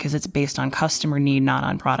anymore because it's based on customer need, not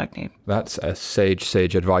on product need. That's a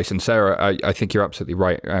sage advice. And Sarah, I think you're absolutely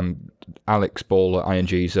right. Alex Ball at ING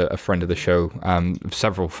is a friend of the show.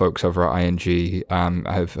 Several folks over at ING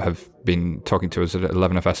have been talking to us at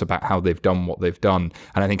 11FS about how they've done what they've done.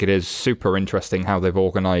 And I think it is super interesting how they've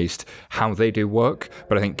organized how they do work.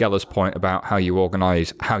 But I think Geller's point about how you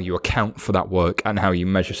organize, how you account for that work and how you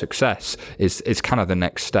measure success is kind of the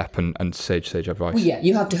next step and sage advice. Well, yeah,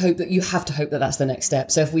 you have to hope that that's the next step.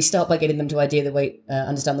 So if we start by getting them to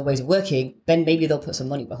understand the ways of working, then maybe they'll put some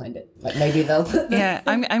money behind it. Like maybe they'll put Yeah,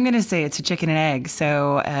 I'm going to say it's a chicken and egg.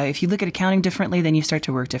 So if you look at accounting differently, then you start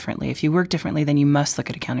to work differently. If you work differently, then you must look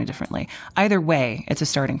at accounting differently. Either way, it's a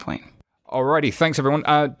starting point. Alrighty, thanks everyone.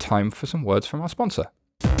 Time for some words from our sponsor.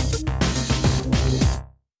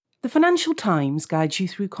 The Financial Times guides you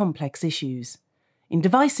through complex issues. In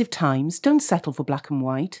divisive times, don't settle for black and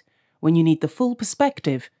white. When you need the full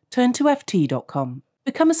perspective, turn to ft.com.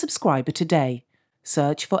 Become a subscriber today.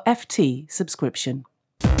 Search for FT subscription.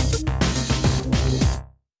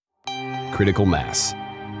 Critical mass.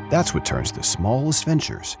 That's what turns the smallest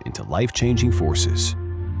ventures into life-changing forces.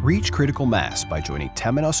 Reach critical mass by joining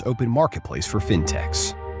Temenos Open Marketplace for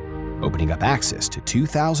fintechs, opening up access to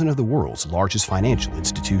 2,000 of the world's largest financial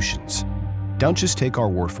institutions. Don't just take our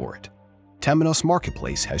word for it. Temenos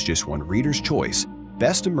Marketplace has just won Reader's Choice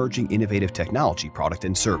Best Emerging Innovative Technology Product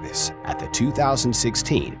and Service at the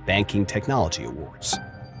 2016 Banking Technology Awards.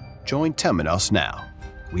 Join Temenos now.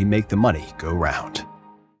 We make the money go round.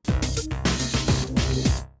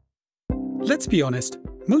 Let's be honest,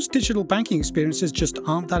 most digital banking experiences just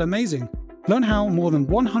aren't that amazing. Learn how more than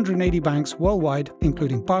 180 banks worldwide,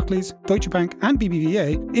 including Barclays, Deutsche Bank, and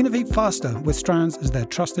BBVA, innovate faster with Strands as their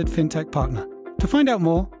trusted fintech partner. To find out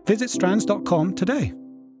more, visit strands.com today.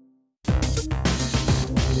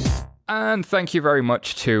 And thank you very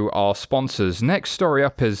much to our sponsors. Next story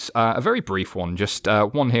up is a very brief one, just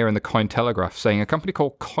one here in the Cointelegraph saying a company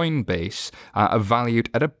called Coinbase are valued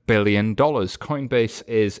at $1 billion. Coinbase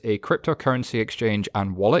is a cryptocurrency exchange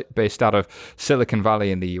and wallet based out of Silicon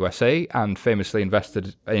Valley in the USA and famously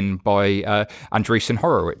invested in by Andreessen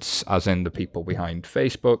Horowitz, as in the people behind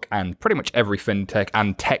Facebook and pretty much every fintech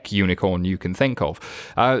and tech unicorn you can think of.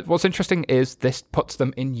 What's interesting is this puts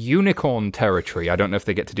them in unicorn territory. I don't know if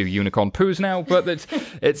they get to do unicorn poos now, but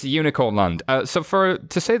it's unicorn land. So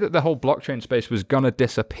to say that the whole blockchain space was going to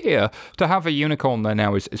disappear, to have a unicorn there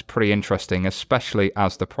now is pretty interesting, especially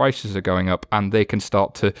as the prices are going up and they can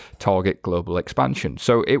start to target global expansion.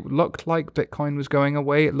 So it looked like Bitcoin was going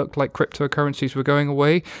away. It looked like cryptocurrencies were going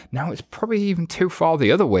away. Now it's probably even too far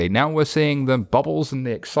the other way. Now we're seeing the bubbles and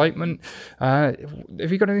the excitement. Have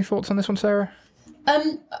you got any thoughts on this one, Sarah?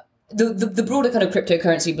 The broader kind of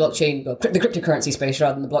cryptocurrency blockchain, or the cryptocurrency space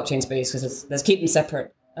rather than the blockchain space, because let's keep them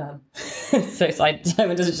separate. So Simon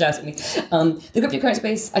doesn't shout at me. The cryptocurrency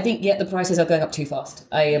space, I think, the prices are going up too fast.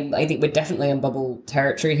 I think we're definitely in bubble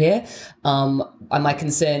territory here. And my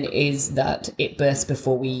concern is that it bursts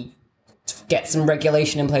before we get some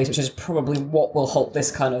regulation in place, which is probably what will halt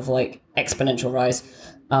this kind of like exponential rise.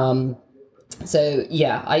 So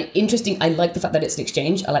yeah, interesting. I like the fact that it's an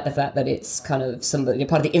exchange. I like the fact that it's kind of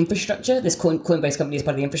part of the infrastructure. This Coinbase company is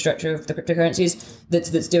part of the infrastructure of the cryptocurrencies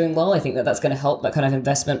that's doing well. I think that's going to help. That kind of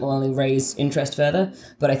investment will only raise interest further.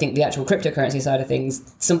 But I think the actual cryptocurrency side of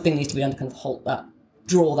things, something needs to be done to kind of halt that,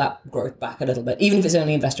 draw that growth back a little bit, even if it's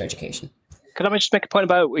only investor education. Can I just make a point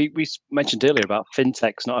about, we mentioned earlier about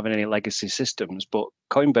fintechs not having any legacy systems, but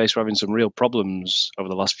Coinbase were having some real problems over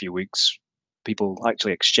the last few weeks, people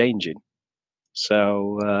actually exchanging.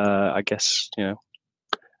 So I guess,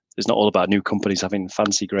 it's not all about new companies having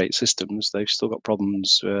fancy, great systems. They've still got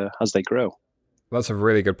problems as they grow. That's a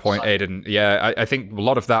really good point, Aidan. Yeah, I think a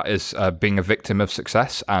lot of that is being a victim of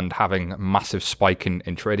success and having a massive spike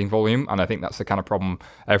in trading volume. And I think that's the kind of problem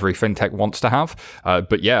every fintech wants to have.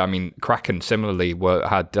 But yeah, I mean, Kraken similarly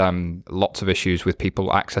had lots of issues with people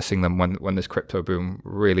accessing them when this crypto boom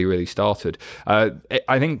really, really started.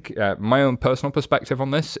 I think my own personal perspective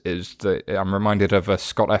on this is that I'm reminded of a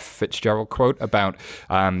Scott F. Fitzgerald quote about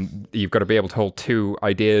you've got to be able to hold two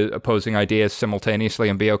opposing ideas simultaneously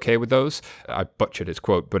and be okay with those. I butchered his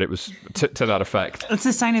quote, but it was to that effect. It's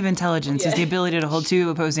a sign of intelligence, is the ability to hold two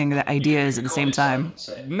opposing ideas at the same time.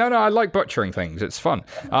 No, I like butchering things. It's fun.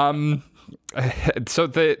 So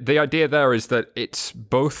the idea there is that it's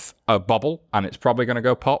both a bubble and it's probably going to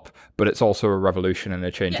go pop, but it's also a revolution and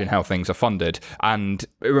a change in how things are funded. And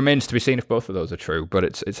it remains to be seen if both of those are true, but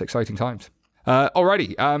it's exciting times.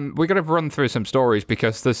 Alrighty, we're going to run through some stories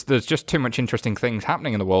because there's just too much interesting things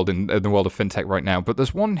happening in the world of fintech right now. But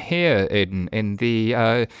there's one here in the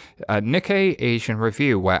Nikkei Asian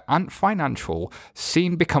Review where Ant Financial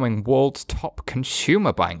seen becoming world's top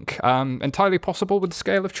consumer bank. Entirely possible with the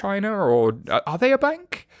scale of China, or are they a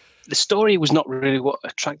bank? The story was not really what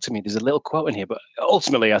attracted me. There's a little quote in here, but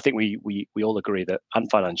ultimately, I think we all agree that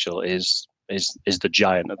Ant Financial is the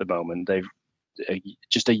giant at the moment. They've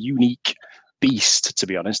just a unique beast, to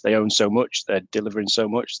be honest. They own so much, they're delivering so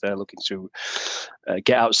much, they're looking to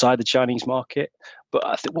get outside the Chinese market. But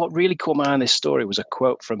I think what really caught my eye in this story was a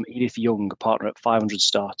quote from Edith Young, a partner at 500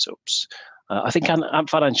 Startups. I think Ant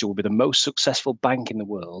Financial will be the most successful bank in the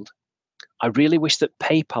world. I really wish that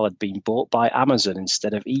PayPal had been bought by Amazon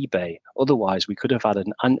instead of eBay. Otherwise, we could have had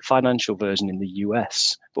an Ant Financial version in the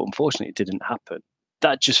US, but unfortunately it didn't happen.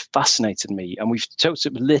 That just fascinated me. And we've talked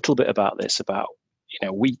a little bit about this, about,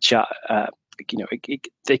 WeChat,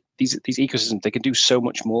 these ecosystems, they can do so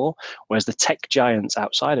much more, whereas the tech giants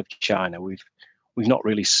outside of China, we've not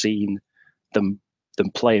really seen them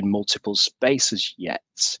play in multiple spaces yet.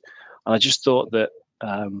 And I just thought that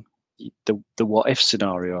the what if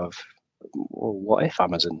scenario of, well, what if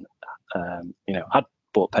Amazon had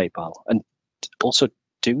bought PayPal, and also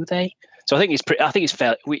do they? So I think it's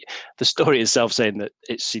fair. The story itself saying that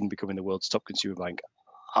it's seen becoming the world's top consumer bank,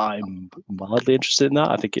 I'm mildly interested in that.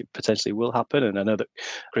 I think it potentially will happen, and I know that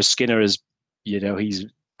Chris Skinner is, he's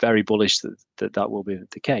very bullish that will be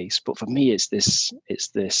the case. But for me, it's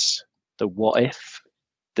the what if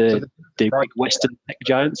the big Western tech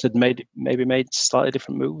giants had maybe made slightly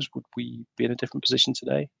different moves. Would we be in a different position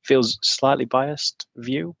today? Feels slightly biased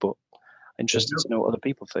view, but interested to know what other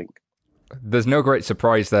people think. There's no great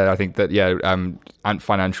surprise there. I think that, Ant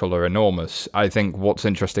Financial are enormous. I think what's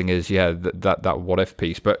interesting is, that what if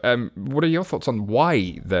piece. But what are your thoughts on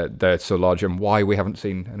why they're so large and why we haven't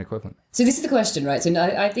seen an equivalent? So this is the question, right? So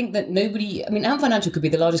I think that Ant Financial could be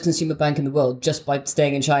the largest consumer bank in the world just by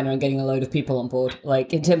staying in China and getting a load of people on board.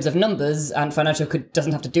 Like, in terms of numbers, Ant Financial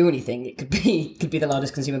doesn't have to do anything. It could be the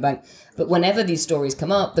largest consumer bank. But whenever these stories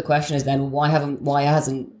come up, the question is then, why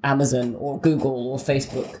hasn't Amazon or Google or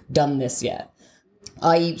Facebook done this yet?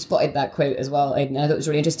 I spotted that quote as well, Aidan. I thought it was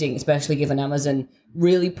really interesting, especially given Amazon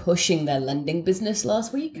really pushing their lending business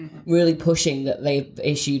last week, really pushing that they've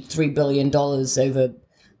issued $3 billion over,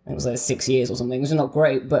 it was like 6 years or something, which is not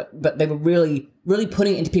great, but they were really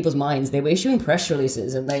putting it into people's minds. They were issuing press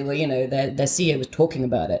releases, and they were, their CEO was talking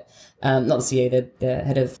about it. Not the CEO, the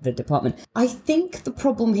head of the department. I think the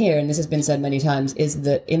problem here, and this has been said many times, is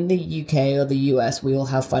that in the UK or the US, we all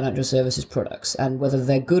have financial services products, and whether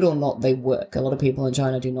they're good or not, they work. A lot of people in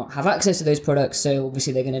China do not have access to those products, so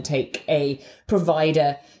obviously they're going to take a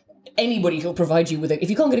provider, anybody who'll provide you with if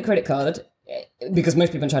you can't get a credit card, because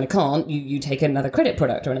most people in China can't, you take another credit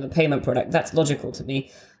product or another payment product. That's logical to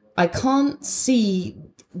me. I can't see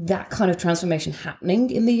that kind of transformation happening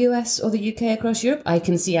in the US or the UK across Europe. I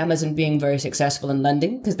can see Amazon being very successful in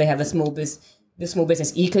lending because they have the small business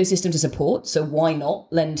ecosystem to support. So why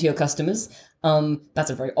not lend to your customers? That's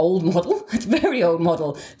a very old model. It's a very old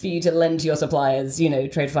model for you to lend to your suppliers,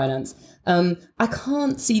 trade finance. I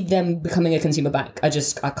can't see them becoming a consumer bank. I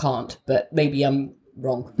can't, but maybe I'm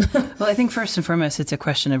wrong. Well, I think first and foremost, it's a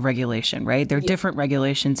question of regulation, right? There are different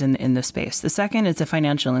regulations in this space. The second is a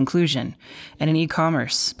financial inclusion and an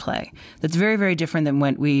e-commerce play. That's very, very different than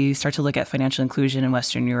when we start to look at financial inclusion in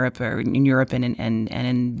Western Europe or in Europe and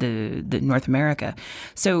in the North America.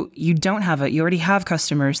 So you already have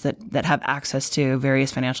customers that have access to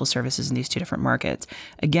various financial services in these two different markets.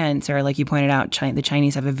 Again, Sarah, like you pointed out, the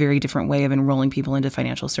Chinese have a very different way of enrolling people into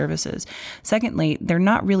financial services. Secondly, they're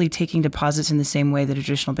not really taking deposits in the same way that a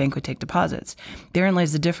traditional bank would take deposits. Therein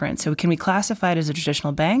lies the difference. So can we classify it as a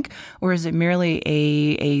traditional bank, or is it merely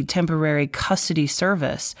a temporary custody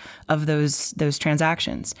service of those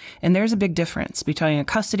transactions? And there's a big difference between a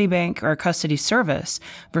custody bank or a custody service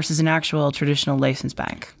versus an actual traditional licensed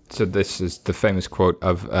bank. So this is the famous quote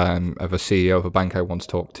of a CEO of a bank I once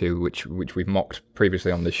talked to, which we've mocked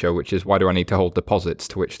previously on this show, which is, why do I need to hold deposits?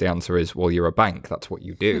 To which the answer is, well, you're a bank. That's what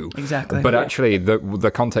you do. Exactly. But actually,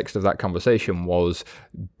 the context of that conversation was,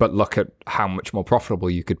 but look at how much more profitable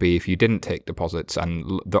you could be if you didn't take deposits,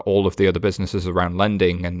 and all of the other businesses around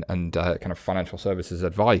lending and kind of financial services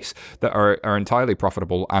advice that are entirely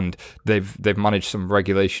profitable, and they've managed some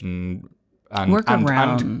regulation and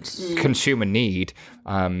consumer need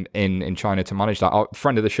in China to manage that. Our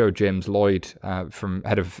friend of the show, James Lloyd, from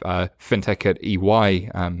head of fintech at EY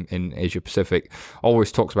in Asia Pacific,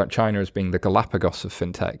 always talks about China as being the Galapagos of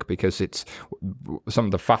fintech, because it's some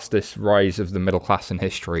of the fastest rise of the middle class in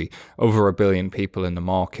history, over 1 billion people in the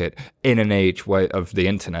market in an age of the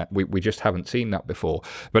internet. We just haven't seen that before.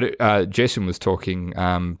 But Jason was talking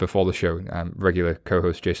before the show, regular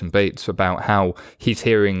co-host Jason Bates, about how he's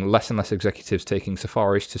hearing less and less executives taking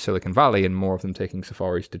safaris to Silicon Valley and more of them taking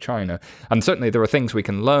safaris to China. And certainly there are things we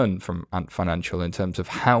can learn from Ant Financial in terms of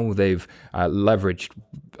how they've leveraged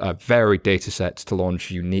varied data sets to launch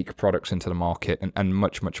unique products into the market, and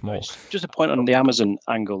much, much more. Just a point on the Amazon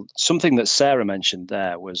angle. Something that Sarah mentioned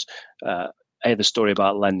there was, the story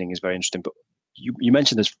about lending is very interesting, but you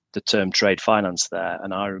mentioned the term trade finance there,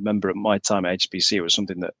 and I remember at my time at HSBC, it was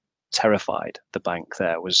something that terrified the bank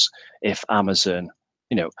there, was if Amazon,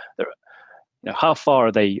 how far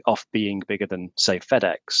are they off being bigger than, say,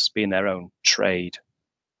 FedEx, being their own trade,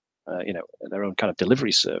 their own kind of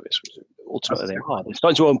delivery service, which ultimately they are. They're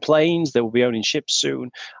starting to own planes, they will be owning ships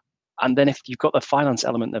soon. And then if you've got the finance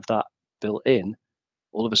element of that built in,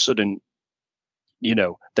 all of a sudden,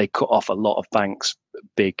 they cut off a lot of banks'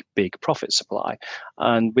 big profit supply.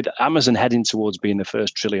 And with Amazon heading towards being the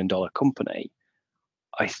first $1 trillion company,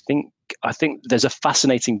 I think there's a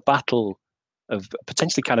fascinating battle of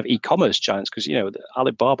potentially kind of e-commerce giants, because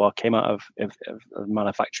Alibaba came out of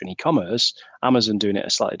manufacturing e-commerce, Amazon doing it a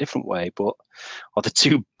slightly different way, but are the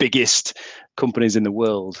two biggest companies in the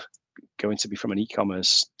world going to be from an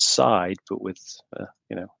e-commerce side, but with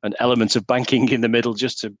an element of banking in the middle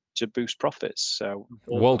just to boost profits. So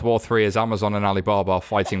World War III is Amazon and Alibaba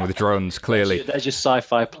fighting with drones, clearly. They're just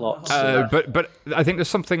sci-fi plots. But I think there's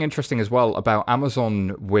something interesting as well about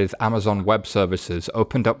Amazon. With Amazon Web Services,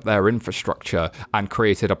 opened up their infrastructure and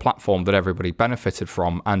created a platform that everybody benefited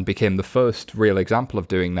from, and became the first real example of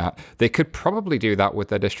doing that. They could probably do that with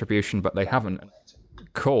their distribution, but they haven't.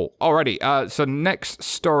 Cool. Alrighty. So next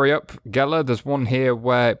story up, Gela, there's one here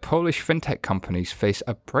where Polish fintech companies face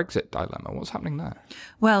a Brexit dilemma. What's happening there?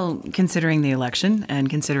 Well, considering the election and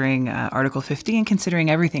considering Article 50 and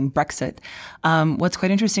considering everything Brexit, what's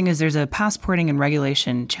quite interesting is there's a passporting and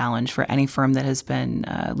regulation challenge for any firm that has been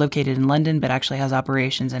located in London but actually has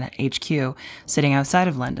operations in HQ sitting outside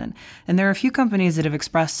of London. And there are a few companies that have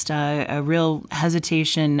expressed a real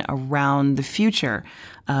hesitation around the future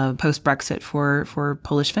post-Brexit for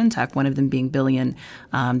Polish fintech, one of them being Billion.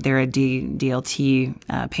 They're a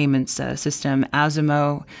DLT payments system.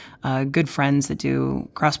 Azimo, good friends that do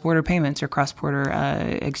cross-border payments or cross-border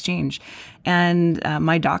exchange. And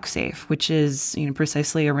MyDocSafe, which is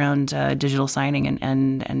precisely around digital signing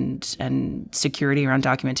and security around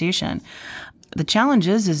documentation. The challenge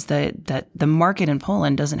is that the market in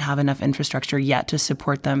Poland doesn't have enough infrastructure yet to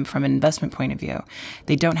support them from an investment point of view.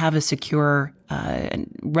 They don't have a secure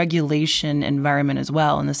regulation environment as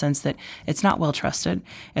well, in the sense that it's not well trusted.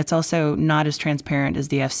 It's also not as transparent as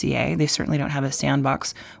the FCA. They certainly don't have a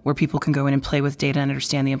sandbox where people can go in and play with data and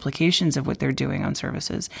understand the implications of what they're doing on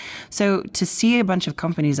services. So to see a bunch of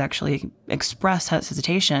companies actually express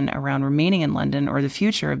hesitation around remaining in London, or the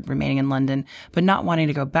future of remaining in London, but not wanting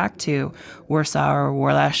to go back to Warsaw or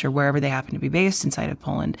Warsaw or wherever they happen to be based inside of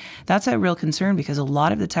Poland, that's a real concern, because a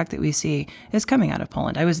lot of the tech that we see is coming out of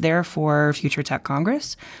Poland. I was there for Future Tech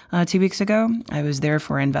Congress 2 weeks ago. I was there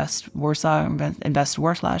for Invest Warsaw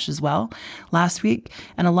as well last week.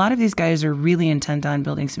 And a lot of these guys are really intent on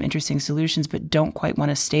building some interesting solutions, but don't quite want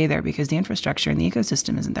to stay there because the infrastructure and the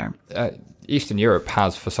ecosystem isn't there. Eastern Europe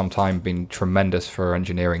has for some time been tremendous for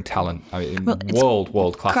engineering talent. I mean,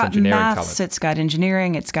 world-class engineering maths, talent. It's got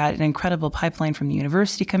engineering. It's got an incredible pipeline from the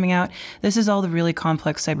university coming out. This is all the really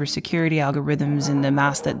complex cybersecurity algorithms and the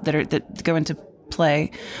maths that go into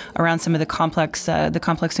play around some of the complex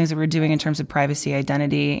things that we're doing in terms of privacy,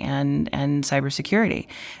 identity, and cybersecurity.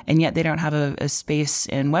 And yet they don't have a space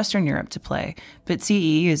in Western Europe to play. But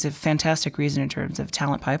CEE is a fantastic reason in terms of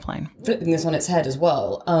talent pipeline. Flipping this on its head as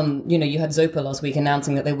well, you had Zopa last week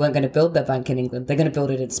announcing that they weren't going to build their bank in England. They're going to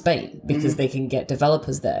build it in Spain because they can get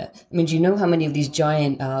developers there. I mean, do you know how many of these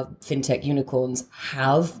giant fintech unicorns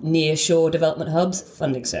have near-shore development hubs?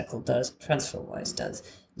 Funding Circle does. TransferWise does.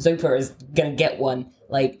 Zopa is going to get one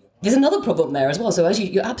Like, there's another problem there as well. So as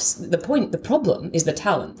the problem is the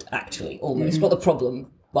talent, actually, almost. Not the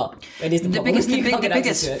problem. Well, it is the problem. The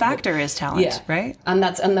biggest factor is talent, right? And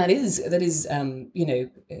that is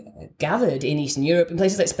gathered in Eastern Europe, in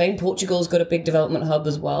places like Spain. Portugal's got a big development hub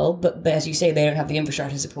as well, but as you say, they don't have the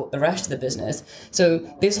infrastructure to support the rest of the business. So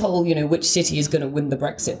this whole, which city is going to win the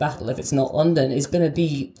Brexit battle if it's not London, is going to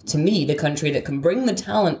be, to me, the country that can bring the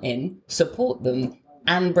talent in, support them,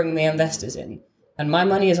 and bring the investors in. And my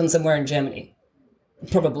money is on somewhere in Germany,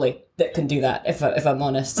 probably, that can do that. If I'm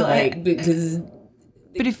honest, because.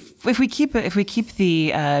 But if we keep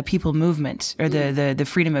the people movement or the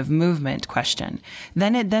freedom of movement question,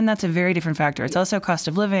 then that's a very different factor. It's also cost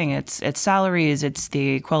of living, it's salaries, it's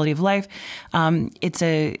the quality of life. It's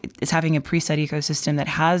having a preset ecosystem that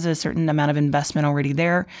has a certain amount of investment already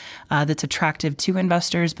there, that's attractive to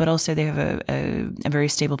investors, but also they have a very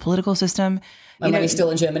stable political system. My money's still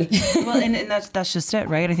in Germany. Well, and that's just it,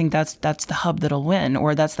 right? I think that's the hub that'll win,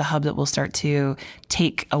 or that's the hub that will start to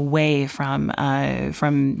take away from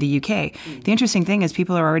the UK. The interesting thing is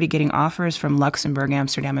people are already getting offers from Luxembourg,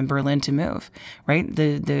 Amsterdam, and Berlin to move, right?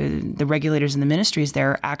 The regulators and the ministries there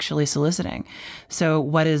are actually soliciting. So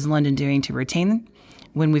what is London doing to retain them?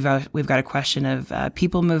 When we've got a question of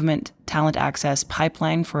people movement, talent access,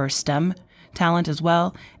 pipeline for STEM talent as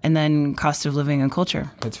well, and then cost of living and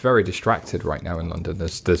culture. It's very distracted right now in London.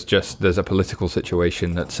 There's a political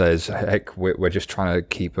situation that says, heck, we're just trying to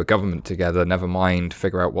keep a government together, never mind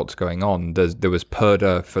figure out what's going on. There was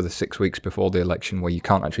purdah for the 6 weeks before the election where you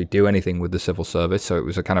can't actually do anything with the civil service, so it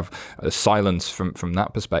was a kind of a silence from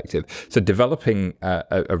that perspective. So developing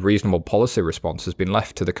a reasonable policy response has been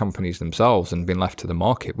left to the companies themselves and been left to the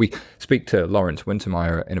market. We speak to Lawrence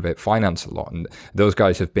Wintermeyer at Innovate Finance a lot, and those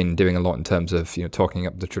guys have been doing a lot in terms of talking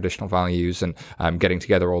up the traditional values and getting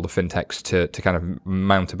together all the fintechs to kind of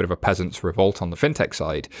mount a bit of a peasant's revolt on the fintech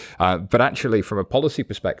side. But actually, from a policy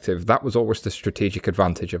perspective, that was always the strategic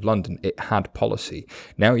advantage of London. It had policy.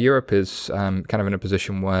 Now Europe is kind of in a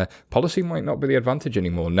position where policy might not be the advantage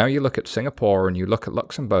anymore. Now you look at Singapore and you look at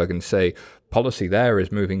Luxembourg and say, policy there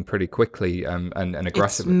is moving pretty quickly and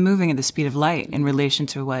aggressively. It's moving at the speed of light in relation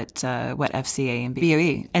to what FCA and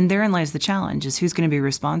BOE. And therein lies the challenge, is who's going to be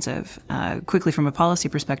responsive quickly from a policy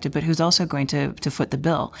perspective, but who's also going to foot the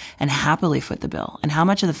bill and happily foot the bill. And how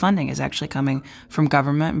much of the funding is actually coming from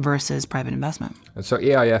government versus private investment. And so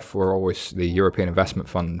EIF were always, the European Investment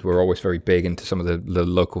Fund, were always very big into some of the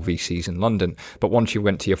local VCs in London. But once you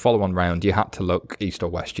went to your follow-on round, you had to look east or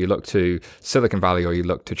west. You looked to Silicon Valley or you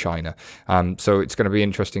looked to China. So it's going to be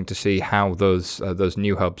interesting to see how those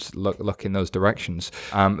new hubs look in those directions.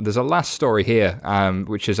 There's a last story here,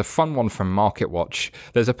 which is a fun one from MarketWatch.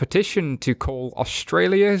 There's a petition to call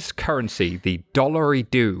Australia's currency the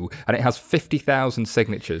dollary-do, and it has 50,000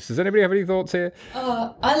 signatures. Does anybody have any thoughts here?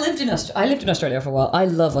 I lived in Australia for a while. I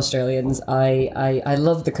love Australians. I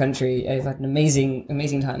love the country. I've had an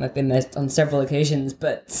amazing time. I've been there on several occasions,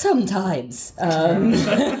 but sometimes I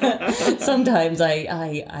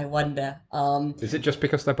wonder. Is it just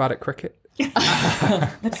because they're bad at cricket?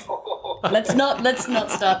 Let's not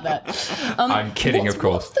start that. I'm kidding, of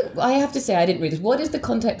course. I have to say, I didn't read this. What is the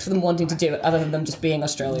context for them wanting to do it, other than them just being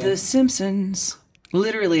Australian? The Simpsons.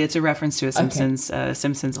 Literally, it's a reference to a Simpsons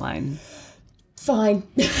line. Fine.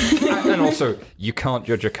 And also, you can't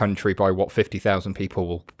judge a country by what 50,000 people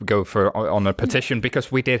will go for on a petition,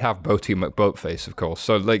 because we did have Boaty McBoatface, of course.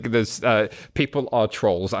 So, there's people are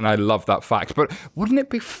trolls, and I love that fact. But wouldn't it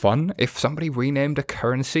be fun if somebody renamed a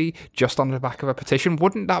currency just on the back of a petition?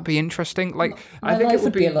 Wouldn't that be interesting? My life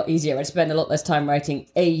would be a lot easier. I'd spend a lot less time writing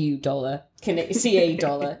AU dollar, CA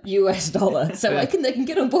dollar, US dollar. So they can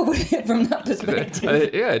get on board with it from that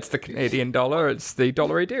perspective. It's the Canadian dollar. It's the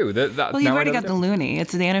dollary-do. Well, you've already got the loonie.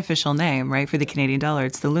 It's the unofficial name, right, for the Canadian dollar.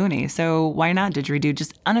 It's the loonie. So why not didgeridoo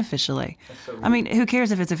just unofficially? I mean, who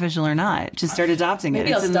cares if it's official or not? Just start adopting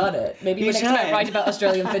Maybe it. I'll start it. Maybe next time I write about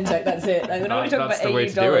Australian fintech, that's it. I'm going to talk about the way AU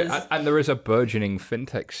to dollars. do it. And there is a burgeoning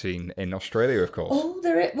fintech scene in Australia, of course. Oh,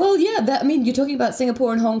 there is. Well, yeah. You're talking about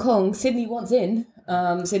Singapore and Hong Kong. Sydney wants in.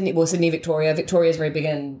 Sydney, Victoria. Victoria's very big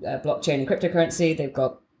in blockchain and cryptocurrency. They've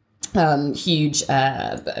got huge,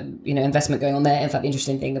 investment going on there. In fact, the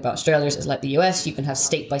interesting thing about Australia is, it's like the US. You can have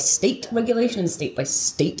state-by-state regulation and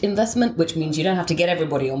state-by-state investment, which means you don't have to get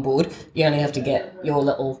everybody on board. You only have to get your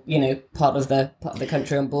little, part of the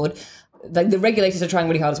country on board. like the regulators are trying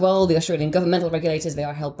really hard as well. The Australian governmental regulators, they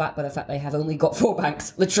are held back by the fact they have only got 4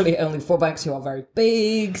 banks, literally only 4 banks who are very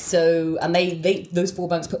big. So, and they those 4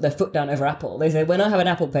 banks put their foot down over Apple. They say, we're not having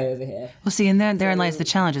Apple Pay over here. Well, see, and therein lies the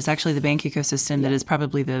challenge. It's actually the bank ecosystem that is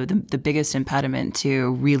probably the biggest impediment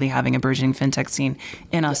to really having a burgeoning fintech scene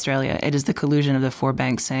in Australia. It is the collusion of the 4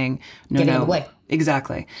 banks saying, no, Getting in the way.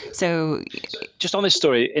 Exactly. So, just on this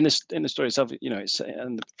story, in the story itself, it's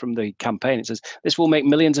and from the campaign, it says this will make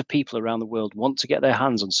millions of people around the world want to get their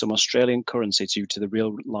hands on some Australian currency due to the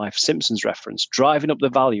real life Simpsons reference, driving up the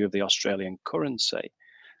value of the Australian currency.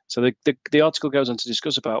 So the article goes on to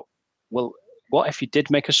discuss about, well, what if you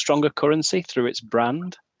did make a stronger currency through its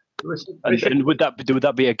brand? And would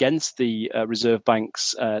that be against the Reserve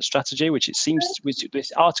Bank's strategy, which it seems which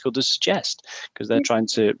this article does suggest, because they're trying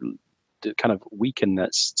to kind of weaken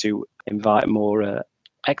that to invite more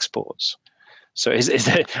exports. So is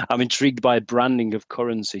there, I'm intrigued by branding of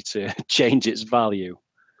currency to change its value.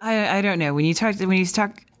 I don't know. When you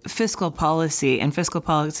talk fiscal policy and fiscal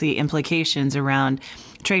policy implications around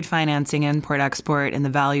trade financing, import-export, and the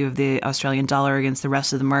value of the Australian dollar against the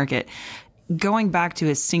rest of the market, going back to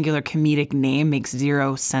a singular comedic name makes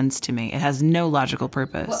zero sense to me. It has no logical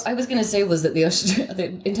purpose. What I was going to say was that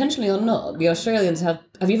intentionally or not, the Australians have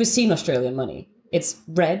you ever seen Australian money? It's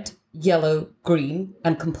red, yellow, green,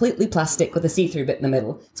 and completely plastic with a see-through bit in the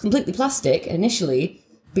middle. It's completely plastic initially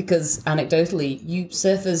because, anecdotally, you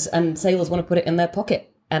surfers and sailors want to put it in their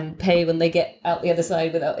pocket and pay when they get out the other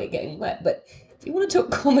side without it getting wet. But if you want to talk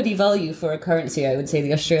comedy value for a currency, I would say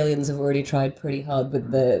the Australians have already tried pretty hard with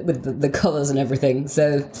the colours and everything.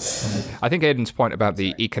 So, I think Aidan's point about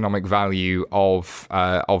the economic value of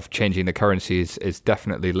changing the currency is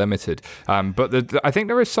definitely limited. But I think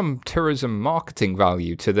there is some tourism marketing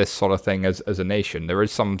value to this sort of thing as a nation. There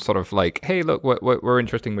is some sort of like, hey, look, we're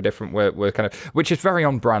interesting, we're different, we're kind of, which is very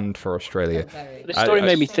on brand for Australia. The story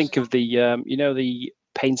made me think of the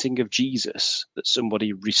painting of Jesus that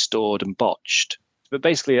somebody restored and botched. But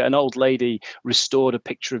basically, an old lady restored a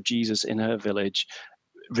picture of Jesus in her village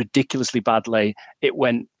ridiculously badly. It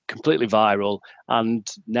went completely viral, and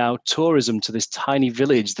now tourism to this tiny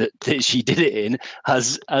village that she did it in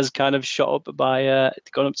has kind of shot up by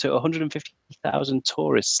gone up to 150,000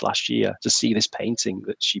 tourists last year to see this painting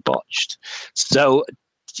that she botched. So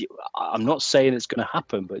I'm not saying it's going to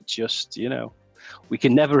happen, but just we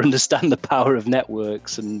can never understand the power of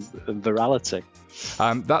networks and virality.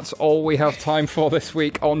 That's all we have time for this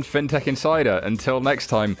week on FinTech Insider. Until next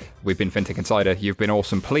time, we've been FinTech Insider. You've been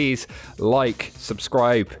awesome. Please like,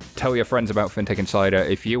 subscribe, tell your friends about FinTech Insider.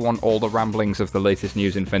 If you want all the ramblings of the latest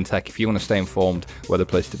news in FinTech, if you want to stay informed, we're the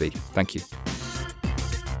place to be. Thank you.